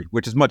delivery,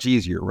 which is much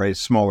easier, right?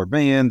 Smaller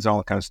vans, all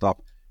that kind of stuff.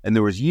 And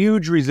there was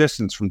huge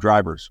resistance from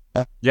drivers.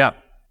 Yeah.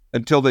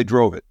 Until they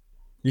drove it.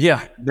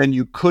 Yeah. Then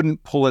you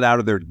couldn't pull it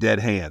out of their dead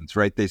hands,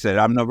 right? They said,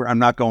 I'm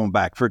not going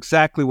back. For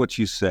exactly what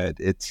you said.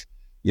 It's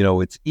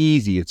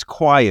easy, it's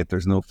quiet,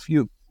 there's no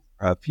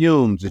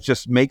fumes, it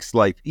just makes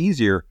life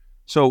easier.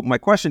 So my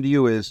question to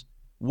you is,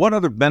 what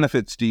other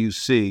benefits do you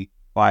see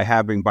by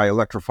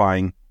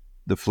electrifying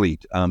the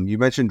fleet? You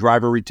mentioned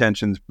driver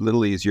retention's a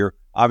little easier,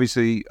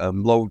 obviously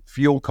low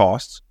fuel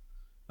costs,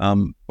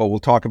 but we'll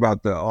talk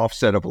about the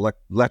offset of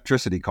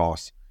electricity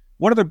costs.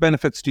 What other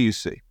benefits do you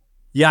see?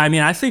 Yeah, I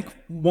mean, I think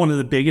one of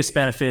the biggest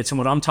benefits, and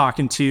what I'm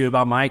talking to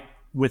about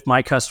with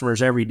my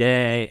customers every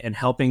day and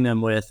helping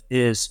them with,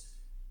 is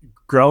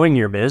growing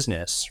your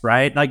business,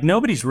 right? Like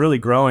nobody's really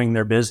growing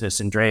their business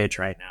in drayage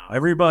right now.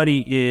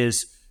 Everybody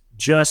is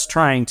just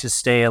trying to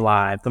stay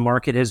alive. The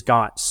market has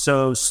got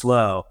so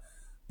slow,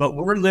 but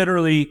we're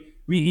literally,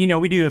 we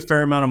do a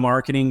fair amount of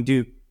marketing,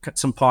 do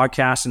some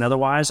podcasts and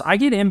otherwise. I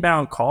get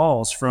inbound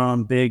calls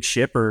from big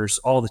shippers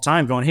all the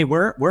time going, hey,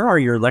 where are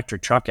your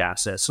electric truck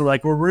assets? So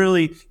like we're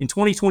really in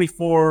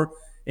 2024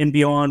 and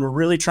beyond, we're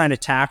really trying to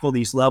tackle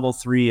these level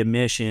 3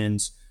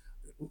 emissions.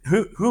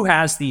 Who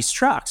has these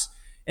trucks?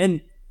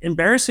 And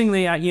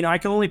embarrassingly, I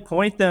can only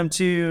point them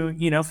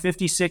to,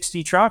 50,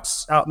 60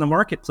 trucks out in the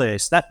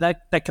marketplace.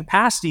 That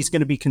capacity is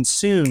going to be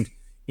consumed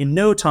in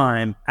no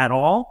time at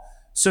all.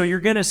 So you're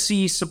going to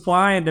see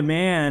supply and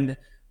demand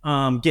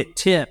get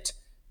tipped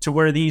to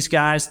where these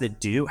guys that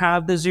do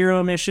have the zero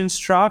emissions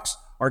trucks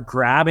are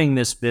grabbing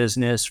this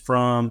business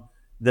from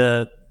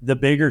the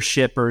bigger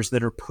shippers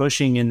that are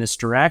pushing in this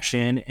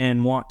direction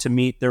and want to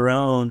meet their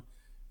own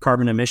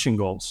carbon emission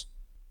goals.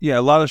 Yeah,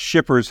 a lot of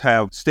shippers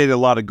have stated a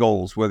lot of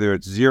goals, whether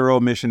it's zero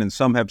emission, and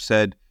some have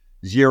said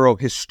zero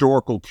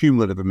historical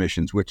cumulative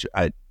emissions, which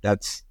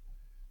that's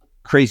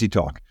crazy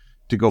talk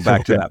to go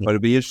back to that. But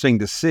it'd be interesting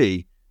to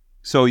see.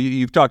 So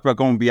you've talked about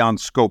going beyond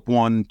scope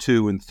 1,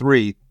 2, and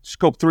 3.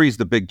 Scope 3 is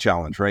the big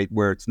challenge, right?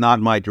 Where it's not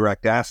my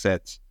direct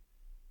assets.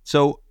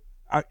 So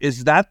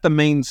is that the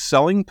main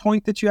selling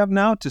point that you have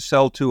now, to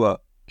sell to a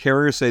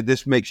carrier, say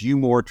this makes you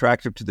more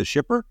attractive to the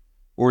shipper?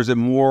 Or is it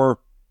more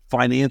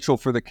financial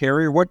for the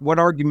carrier? What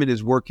argument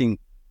is working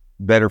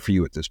better for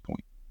you at this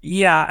point?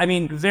 Yeah, I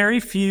mean, very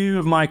few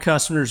of my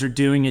customers are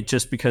doing it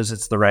just because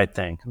it's the right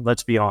thing.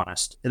 Let's be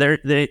honest. They're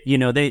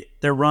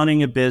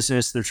running a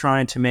business. They're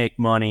trying to make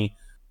money.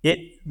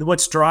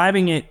 What's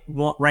driving it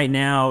right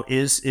now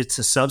is it's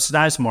a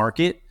subsidized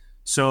market.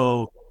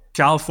 So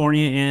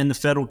California and the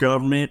federal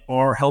government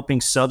are helping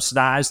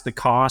subsidize the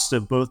cost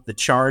of both the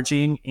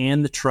charging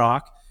and the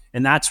truck.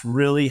 And that's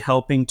really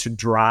helping to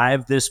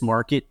drive this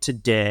market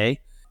today.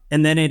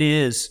 And then it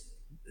is,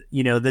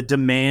 the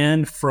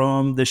demand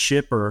from the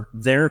shipper,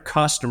 their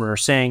customer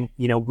saying,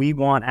 we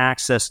want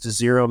access to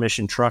zero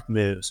emission truck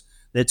moves.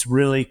 That's what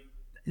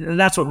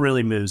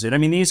really moves it. I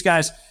mean, these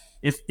guys,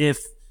 if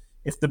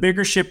the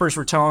bigger shippers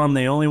were telling them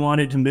they only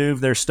wanted to move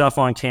their stuff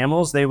on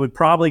camels, they would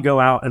probably go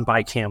out and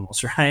buy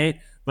camels, right?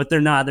 But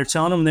they're not. They're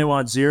telling them they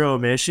want zero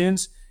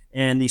emissions,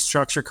 and these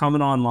trucks are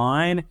coming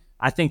online.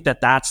 I think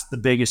that's the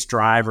biggest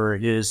driver,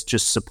 is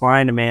just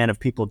supply and demand of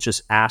people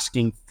just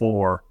asking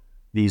for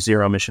these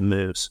zero emission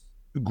moves.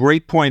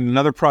 Great point.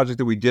 Another project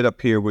that we did up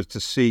here was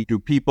to see, do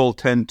people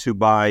tend to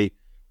buy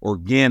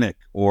organic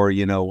or,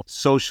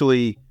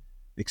 socially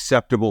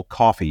acceptable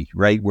coffee,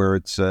 right? Where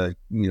it's,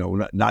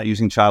 not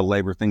using child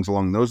labor, things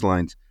along those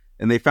lines.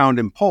 And they found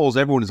in polls,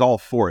 everyone is all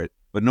for it,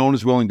 but no one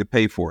is willing to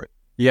pay for it.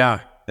 Yeah.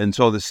 And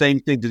so the same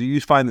thing, do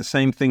you find the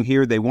same thing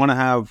here? They want to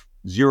have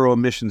zero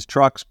emissions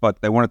trucks, but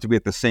they want it to be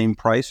at the same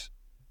price?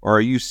 Or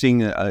are you seeing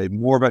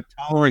more of a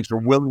tolerance or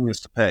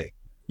willingness to pay?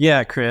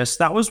 Yeah, Chris,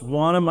 that was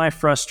one of my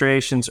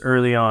frustrations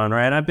early on,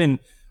 right? I've been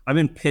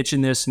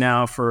pitching this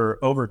now for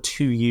over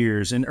 2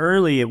 years, and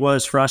early it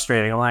was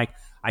frustrating.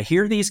 I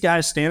hear these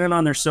guys standing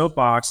on their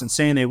soapbox and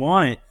saying they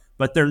want it,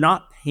 but they're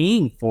not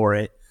paying for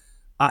it.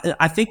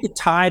 I think the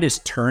tide is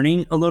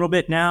turning a little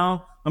bit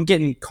now. I'm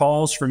getting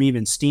calls from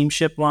even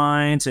steamship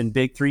lines and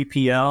big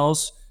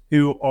 3PLs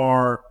who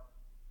are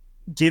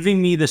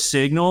giving me the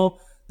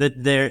signal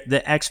that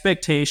the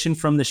expectation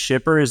from the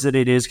shipper is that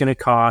it is going to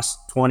cost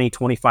 20,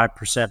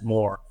 25%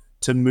 more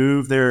to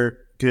move their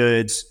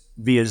goods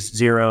via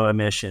zero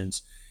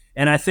emissions.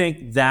 And I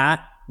think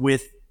that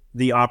with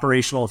the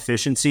operational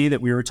efficiency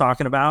that we were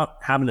talking about,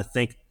 having to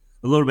think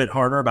a little bit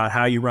harder about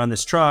how you run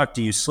this truck.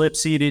 Do you slip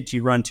seated? Do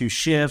you run 2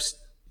 shifts?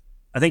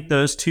 I think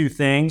those 2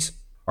 things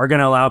are going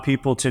to allow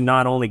people to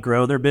not only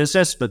grow their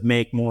business, but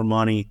make more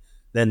money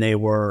than they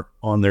were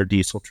on their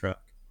diesel truck.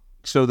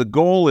 So the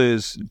goal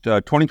is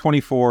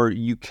 2024,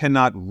 you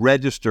cannot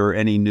register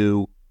any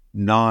new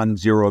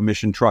non-zero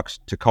emission trucks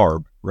to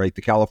CARB, right?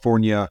 The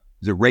California,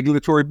 is it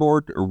regulatory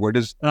board, or what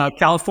is?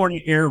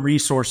 California Air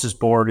Resources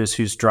Board is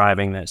who's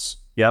driving this.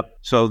 Yep.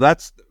 So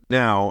that's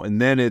now,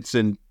 and then it's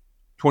in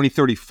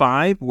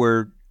 2035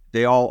 where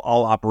they all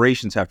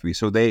operations have to be.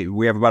 So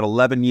we have about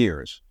 11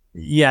 years.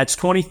 Yeah, it's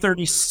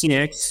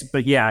 2036,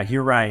 but yeah,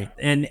 you're right.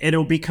 And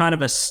it'll be kind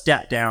of a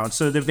step down.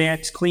 So the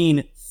Advanced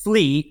Clean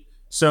Fleet,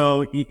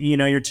 so,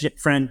 your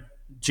friend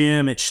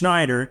Jim at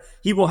Schneider,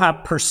 he will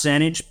have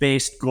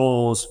percentage-based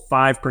goals,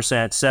 5%,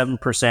 7%,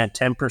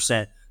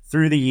 10%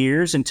 through the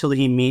years until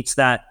he meets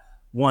that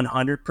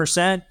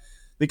 100%.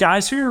 The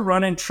guys who are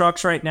running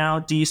trucks right now,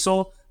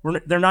 diesel,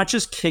 they're not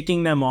just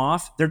kicking them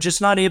off. They're just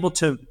not able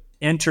to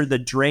enter the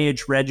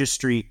drayage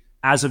registry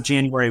as of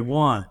January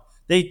 1.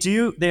 They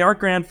are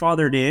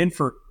grandfathered in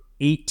for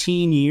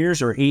 18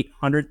 years or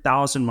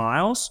 800,000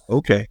 miles.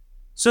 Okay.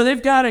 So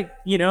they've got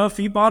if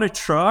you bought a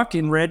truck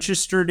and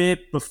registered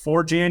it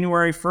before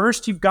January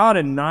 1st, you've got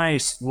a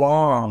nice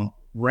long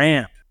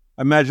ramp.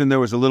 I imagine there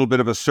was a little bit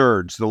of a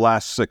surge the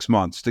last 6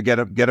 months to get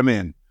them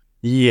in.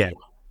 Yeah.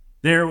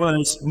 There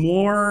was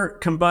more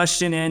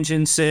combustion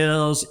engine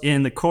sales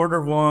in the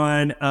quarter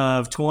one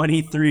of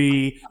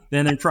 23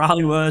 than there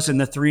probably was in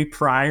the 3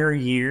 prior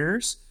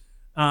years,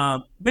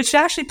 which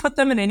actually put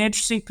them in an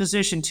interesting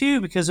position too,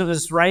 because it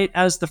was right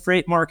as the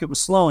freight market was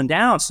slowing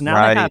down. So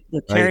now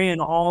they're carrying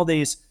all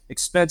these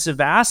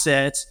expensive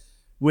assets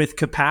with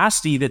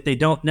capacity that they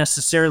don't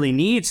necessarily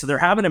need. So they're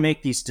having to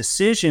make these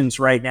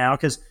decisions right now,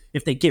 because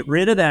if they get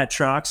rid of that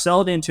truck,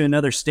 sell it into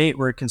another state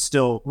where it can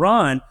still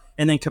run,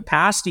 and then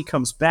capacity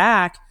comes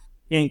back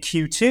in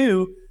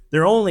Q2,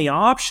 their only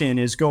option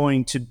is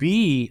going to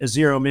be a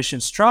zero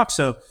emissions truck.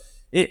 So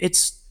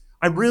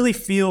I really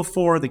feel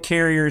for the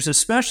carriers,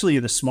 especially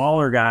the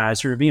smaller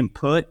guys who are being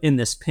put in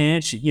this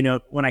pinch.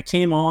 When I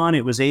came on,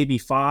 it was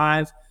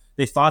AB5.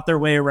 They fought their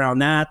way around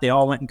that. They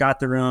all went and got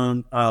their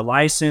own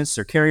license,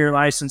 their carrier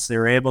license. They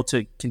were able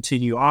to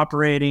continue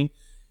operating.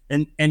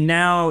 And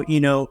now,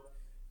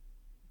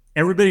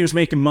 everybody was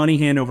making money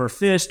hand over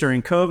fist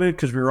during COVID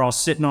because we were all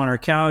sitting on our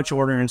couch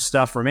ordering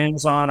stuff from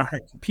Amazon on our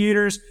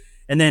computers.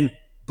 And then,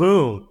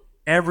 boom,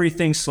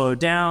 everything slowed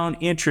down.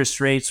 Interest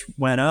rates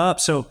went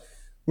up. So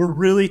we're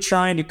really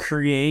trying to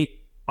create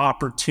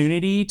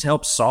opportunity to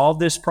help solve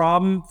this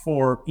problem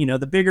for,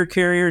 the bigger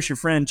carriers, your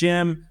friend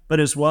Jim,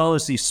 but as well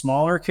as these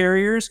smaller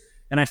carriers.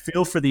 And I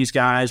feel for these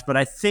guys, but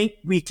I think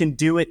we can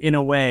do it in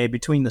a way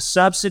between the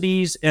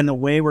subsidies and the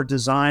way we're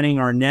designing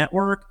our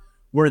network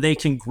where they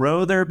can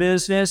grow their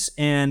business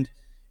and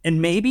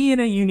maybe in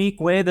a unique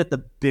way that the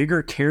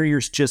bigger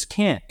carriers just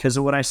can't. Because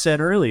of what I said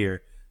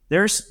earlier,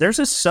 there's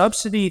a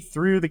subsidy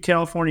through the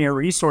California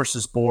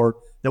Resources Board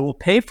that will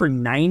pay for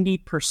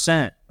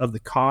 90% of the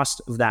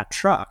cost of that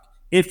truck.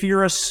 If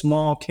you're a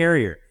small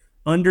carrier,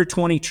 under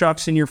 20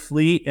 trucks in your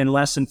fleet and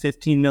less than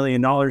 $15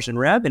 million in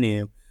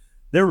revenue,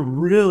 they're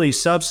really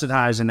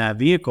subsidizing that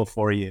vehicle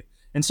for you.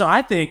 And so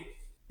I think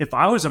if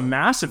I was a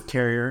massive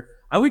carrier,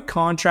 I would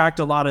contract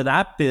a lot of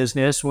that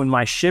business when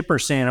my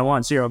shipper's saying I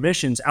want zero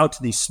emissions out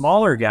to these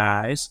smaller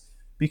guys,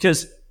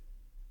 because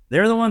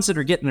they're the ones that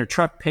are getting their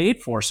truck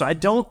paid for. So I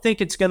don't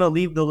think it's going to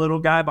leave the little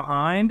guy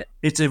behind.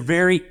 It's a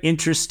very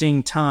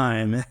interesting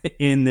time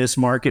in this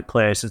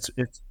marketplace.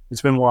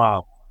 It's been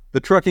wild. The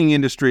trucking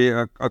industry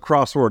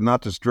across the world,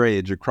 not just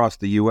drayage, across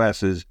the U.S.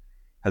 has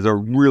a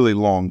really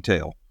long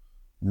tail,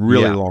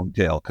 long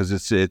tail, because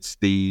it's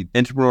the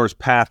entrepreneur's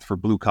path for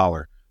blue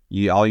collar.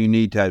 All you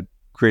need to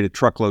create a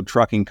truckload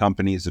trucking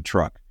company is a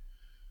truck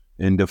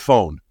and a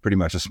phone, pretty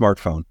much a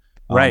smartphone.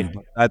 Right.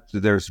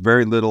 There's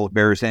very little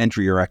barriers to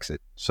entry or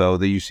exit.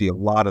 So you see a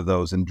lot of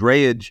those. And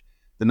drayage,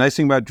 the nice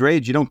thing about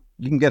drayage,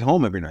 you can get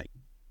home every night.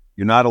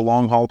 You're not a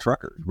long haul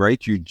trucker, right?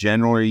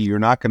 You're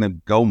not going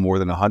to go more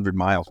than 100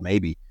 miles,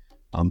 maybe.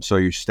 So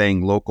you're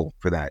staying local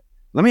for that.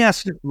 Let me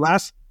ask you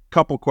last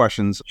couple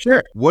questions.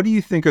 Sure. What do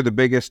you think are the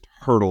biggest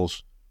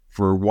hurdles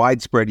for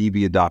widespread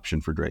EV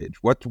adoption for drayage?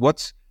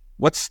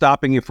 What's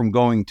stopping you from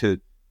going to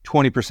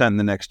 20% in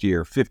the next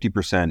year,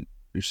 50%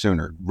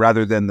 sooner,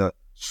 rather than the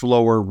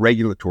slower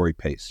regulatory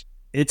pace?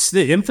 It's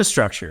the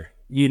infrastructure.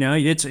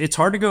 It's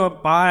hard to go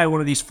buy one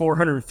of these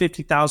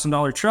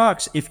 $450,000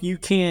 trucks if you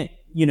can't,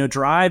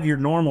 drive your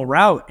normal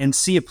route and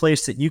see a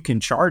place that you can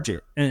charge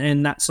it.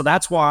 So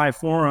that's why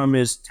Forum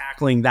is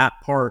tackling that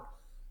part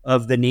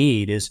of the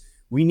need. Is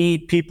we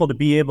need people to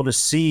be able to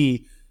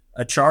see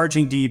a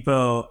charging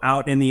depot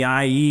out in the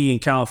IE in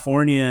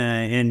California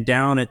and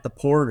down at the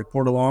port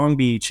of Long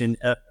Beach and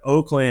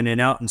Oakland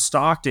and out in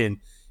Stockton.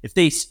 If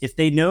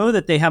they know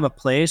that they have a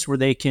place where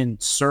they can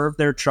serve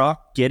their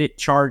truck, get it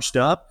charged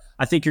up,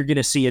 I think you're going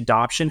to see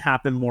adoption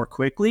happen more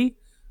quickly.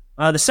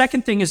 The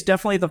second thing is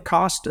definitely the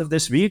cost of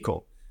this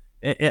vehicle.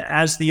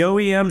 As the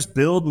OEMs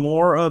build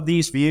more of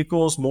these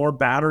vehicles, more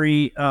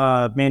battery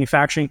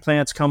manufacturing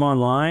plants come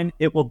online,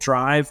 it will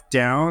drive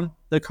down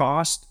the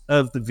cost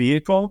of the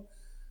vehicle.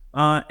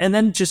 And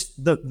then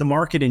just the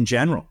market in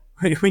general.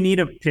 We need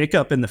a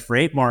pickup in the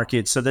freight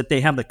market so that they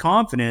have the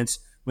confidence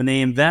when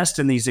they invest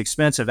in these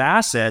expensive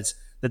assets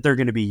that they're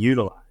going to be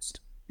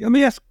utilized. Let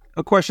me ask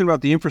a question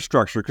about the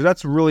infrastructure, because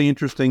that's a really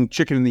interesting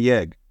chicken and the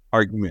egg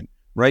argument,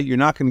 right? You're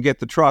not going to get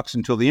the trucks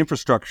until the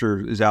infrastructure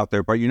is out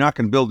there, but you're not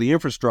going to build the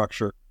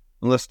infrastructure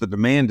unless the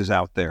demand is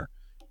out there.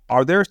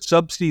 Are there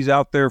subsidies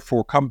out there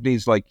for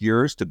companies like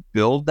yours to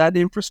build that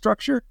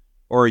infrastructure?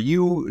 Or are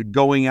you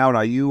going out,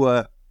 are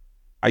you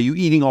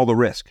eating all the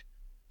risk?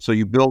 So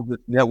you build the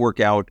network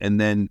out and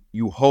then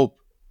you hope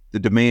the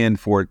demand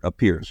for it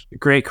appears.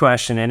 Great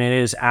question. And it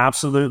is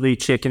absolutely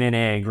chicken and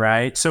egg,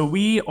 right? So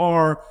we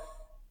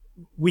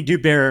do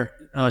bear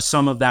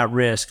some of that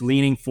risk,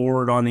 leaning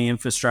forward on the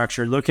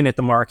infrastructure, looking at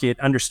the market,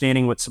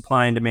 understanding what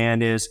supply and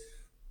demand is.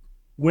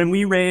 When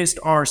we raised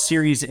our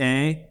Series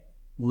A,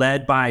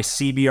 led by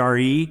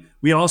CBRE,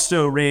 we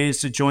also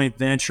raised a joint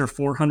venture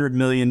 $400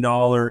 million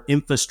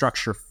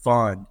infrastructure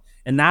fund.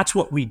 And that's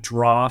what we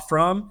draw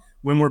from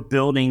when we're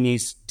building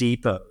these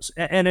depots.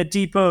 And a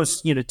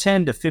depot's, $10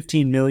 to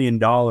 $15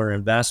 million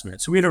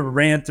investment. So we'd have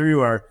ran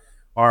through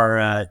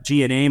our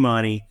G&A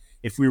money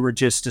if we were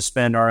just to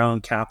spend our own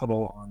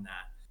capital on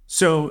that.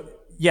 So,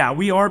 yeah,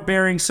 we are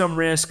bearing some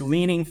risk,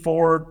 leaning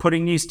forward,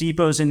 putting these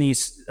depots in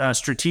these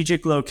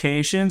strategic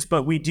locations,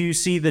 but we do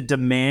see the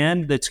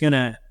demand that's going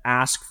to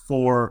ask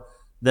for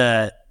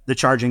the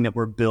charging that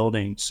we're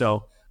building.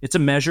 So it's a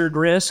measured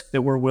risk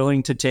that we're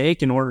willing to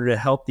take in order to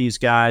help these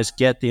guys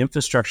get the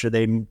infrastructure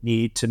they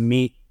need to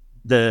meet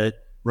the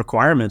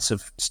requirements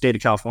of state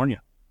of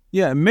California.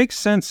 Yeah, it makes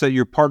sense that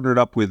you're partnered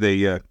up with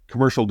a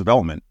commercial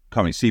development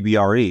company,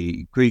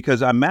 CBRE,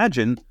 because I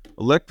imagine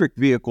electric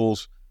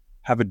vehicles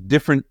have a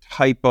different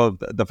type of,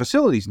 the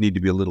facilities need to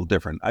be a little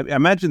different. I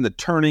imagine the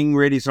turning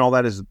radius and all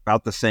that is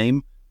about the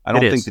same. I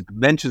don't think the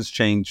dimensions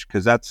change,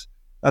 because that's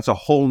a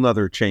whole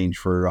nother change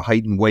for a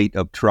height and weight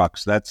of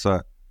trucks. That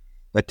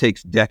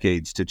takes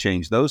decades to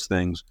change those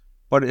things.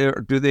 But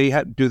do they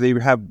have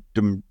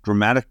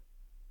dramatic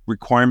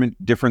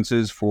requirement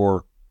differences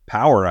for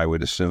power, I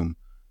would assume?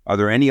 Are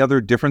there any other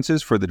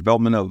differences for the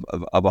development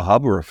of a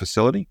hub or a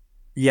facility?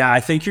 Yeah, I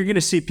think you're going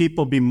to see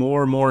people be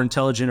more and more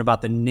intelligent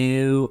about the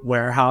new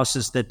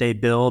warehouses that they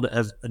build,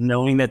 of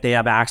knowing that they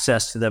have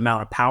access to the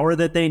amount of power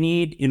that they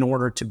need in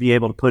order to be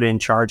able to put in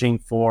charging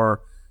for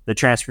the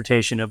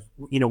transportation of,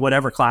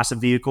 whatever class of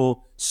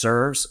vehicle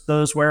serves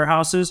those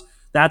warehouses.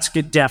 That's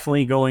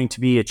definitely going to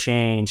be a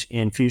change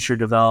in future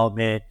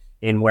development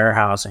in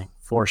warehousing,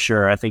 for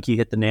sure. I think you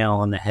hit the nail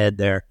on the head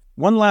there.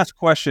 One last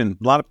question.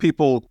 A lot of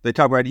people, they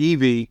talk about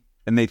EV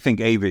and they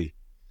think AV,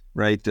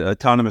 right?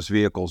 Autonomous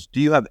vehicles. Do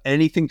you have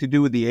anything to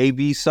do with the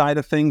AV side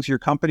of things, your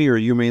company, or are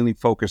you mainly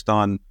focused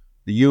on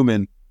the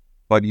human,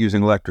 but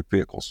using electric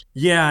vehicles?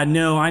 Yeah,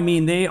 no, I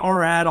mean, they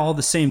are at all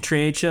the same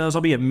trade shows.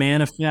 I'll be at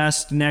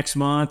Manifest next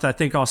month. I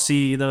think I'll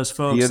see those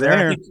folks. See you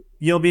there. I think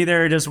you'll be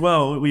there as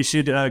well. We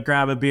should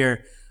grab a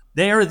beer.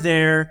 They are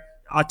there.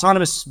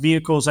 Autonomous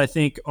vehicles, I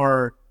think,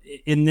 are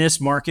in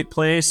this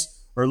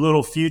marketplace are a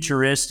little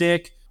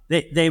futuristic.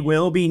 They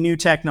will be new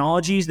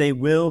technologies. They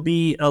will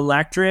be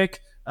electric.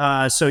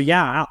 So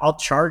yeah, I'll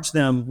charge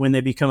them when they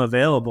become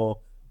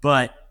available.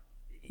 But,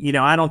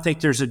 I don't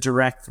think there's a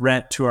direct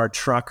threat to our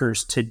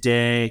truckers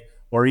today,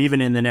 or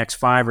even in the next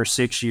 5 or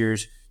 6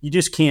 years. You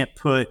just can't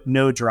put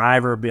no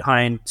driver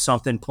behind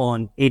something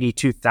pulling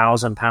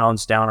 82,000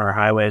 pounds down our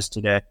highways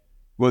today.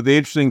 Well, the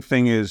interesting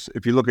thing is,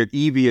 if you look at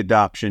EV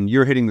adoption,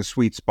 you're hitting the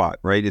sweet spot,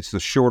 right? It's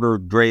the shorter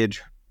drayage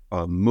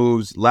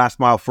moves, last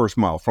mile, first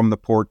mile, from the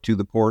port to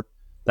the port.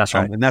 That's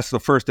right. And that's the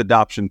first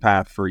adoption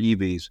path for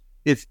EVs.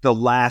 It's the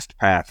last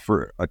path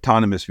for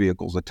autonomous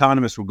vehicles.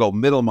 Autonomous will go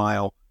middle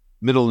mile,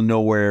 middle of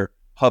nowhere,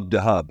 hub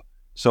to hub.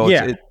 So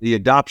the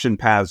adoption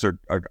paths are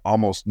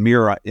almost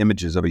mirror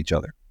images of each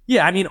other.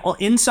 Yeah, I mean,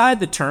 inside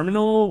the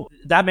terminal,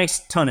 that makes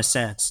a ton of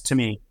sense to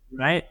me,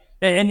 right?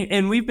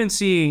 And we've been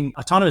seeing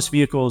autonomous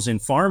vehicles in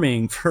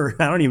farming for,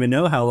 I don't even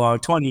know how long,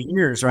 20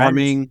 years, right?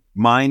 Farming,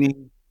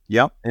 mining,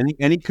 yep,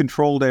 any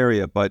controlled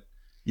area, but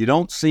you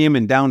don't see them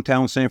in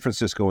downtown San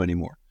Francisco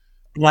anymore.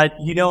 Like,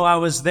 I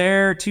was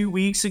there 2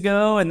 weeks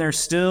ago, and there's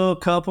still a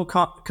couple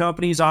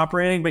companies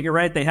operating, but you're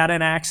right, they had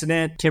an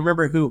accident. Can't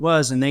remember who it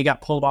was, and they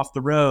got pulled off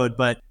the road.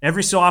 But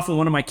every so often,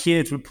 one of my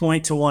kids would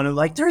point to one and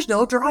like, there's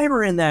no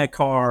driver in that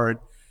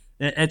car.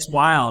 It's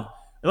wild.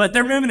 But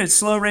they're moving at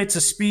slow rates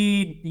of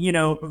speed,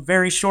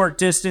 very short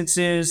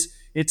distances.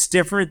 It's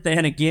different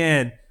than,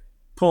 again,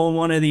 pulling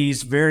one of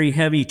these very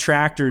heavy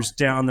tractors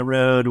down the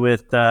road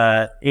with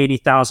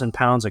 80,000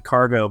 pounds of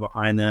cargo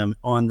behind them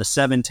on the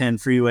 710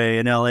 freeway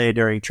in LA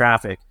during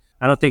traffic.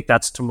 I don't think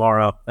that's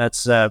tomorrow.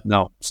 That's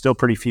still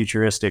pretty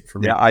futuristic for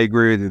me. Yeah, I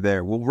agree with you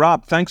there. Well,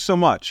 Rob, thanks so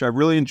much. I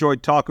really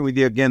enjoyed talking with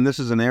you again. This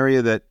is an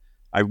area that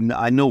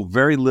I know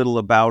very little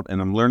about, and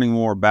I'm learning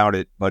more about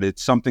it, but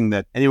it's something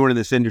that anyone in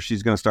this industry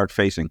is going to start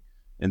facing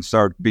and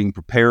start being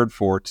prepared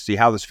for, to see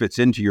how this fits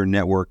into your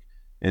network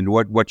and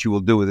what you will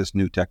do with this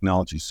new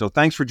technology. So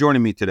thanks for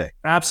joining me today.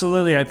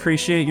 Absolutely. I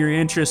appreciate your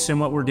interest in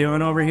what we're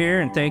doing over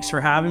here, and thanks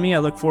for having me. I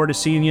look forward to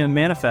seeing you in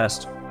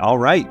Manifest. All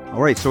right.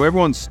 So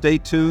everyone stay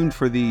tuned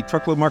for the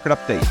Truckload Market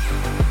Update.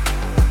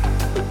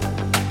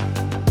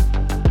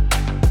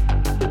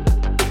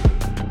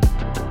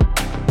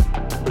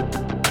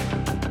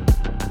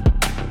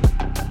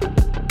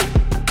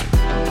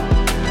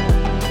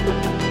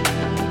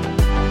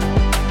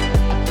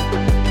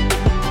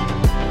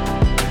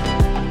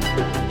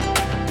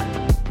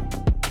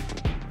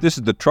 This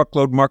is the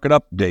Truckload Market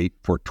Update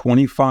for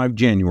 25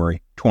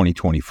 January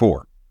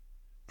 2024.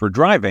 For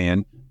dry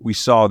van, we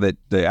saw that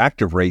the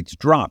active rates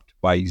dropped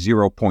by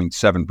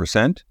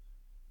 0.7%.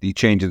 The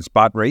change in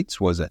spot rates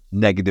was at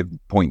negative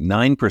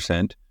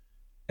 0.9%.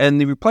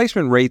 And the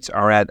replacement rates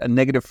are at a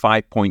negative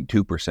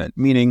 5.2%,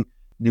 meaning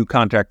new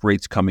contract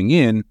rates coming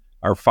in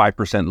are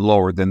 5%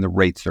 lower than the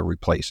rates they're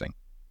replacing.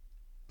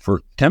 For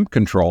temp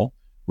control,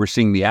 we're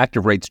seeing the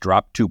active rates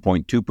drop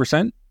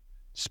 2.2%.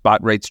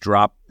 Spot rates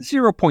drop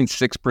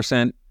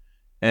 0.6%,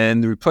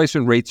 and the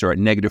replacement rates are at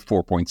negative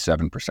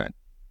 4.7%.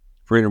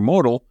 For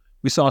intermodal,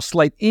 we saw a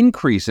slight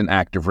increase in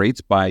active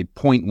rates by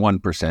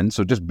 0.1%,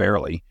 so just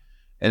barely,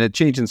 and a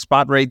change in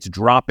spot rates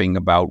dropping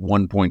about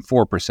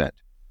 1.4%.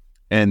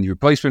 And the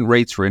replacement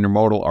rates for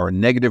intermodal are a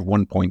negative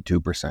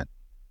 1.2%.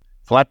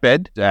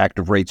 Flatbed, the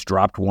active rates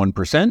dropped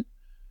 1%.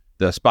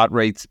 The spot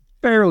rates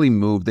barely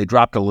moved. They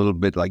dropped a little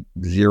bit, like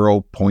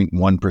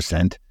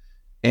 0.1%.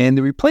 And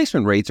the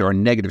replacement rates are a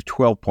negative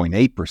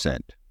 12.8%.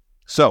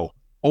 So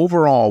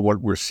overall,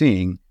 what we're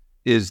seeing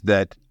is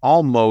that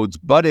all modes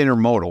but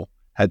intermodal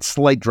had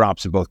slight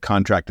drops in both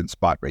contract and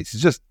spot rates.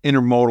 It's just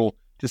intermodal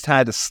just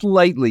had a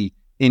slightly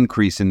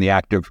increase in the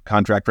active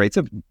contract rates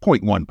of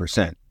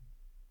 0.1%.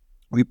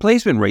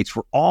 Replacement rates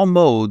for all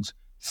modes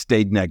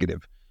stayed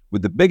negative,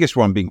 with the biggest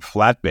one being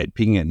flatbed,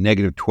 peaking at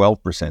negative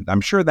 12%.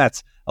 I'm sure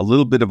that's a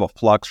little bit of a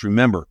flux.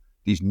 Remember,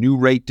 these new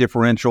rate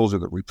differentials or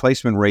the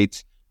replacement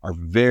rates are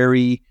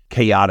very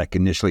chaotic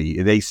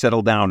initially. They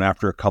settle down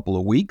after a couple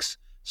of weeks.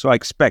 So I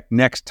expect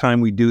next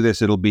time we do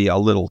this, it'll be a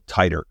little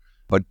tighter.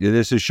 But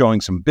this is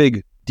showing some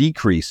big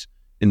decrease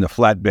in the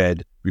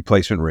flatbed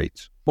replacement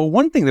rates. But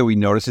one thing that we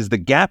notice is the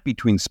gap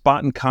between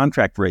spot and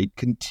contract rate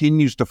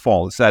continues to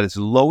fall. It's at its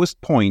lowest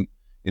point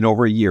in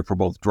over a year for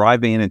both dry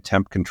van and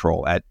temp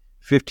control at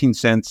 15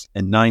 cents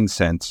and 9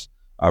 cents,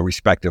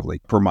 respectively,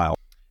 per mile.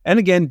 And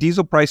again,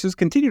 diesel prices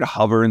continue to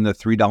hover in the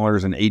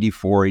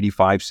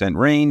 $3.84-85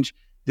 range.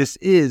 This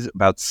is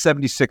about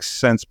 76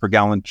 cents per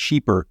gallon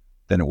cheaper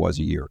than it was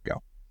a year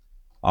ago.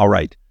 All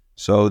right,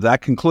 so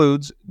that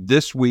concludes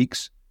this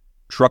week's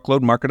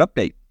Truckload Market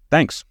Update.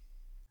 Thanks.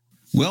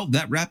 Well,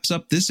 that wraps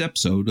up this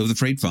episode of The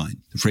Freight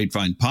Find. The Freight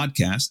Find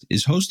podcast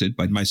is hosted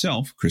by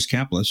myself, Chris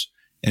Kaplis,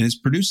 and is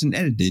produced and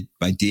edited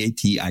by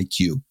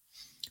DATIQ.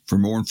 For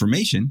more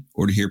information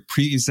or to hear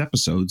previous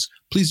episodes,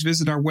 please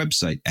visit our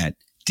website at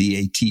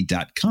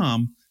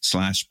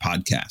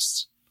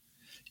dat.com/podcasts.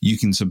 You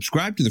can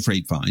subscribe to The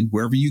Freight Find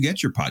wherever you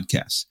get your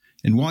podcasts.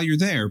 And while you're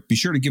there, be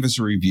sure to give us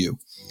a review.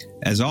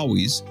 As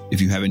always,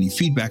 if you have any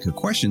feedback or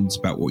questions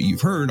about what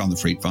you've heard on The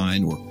Freight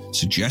Find or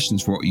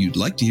suggestions for what you'd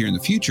like to hear in the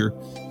future,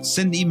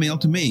 send an email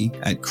to me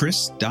at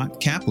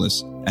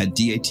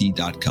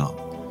chris.kaplis@dat.com.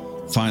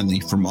 Finally,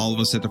 from all of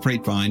us at The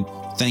Freight Find,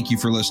 thank you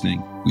for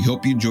listening. We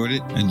hope you enjoyed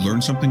it and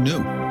learned something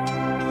new.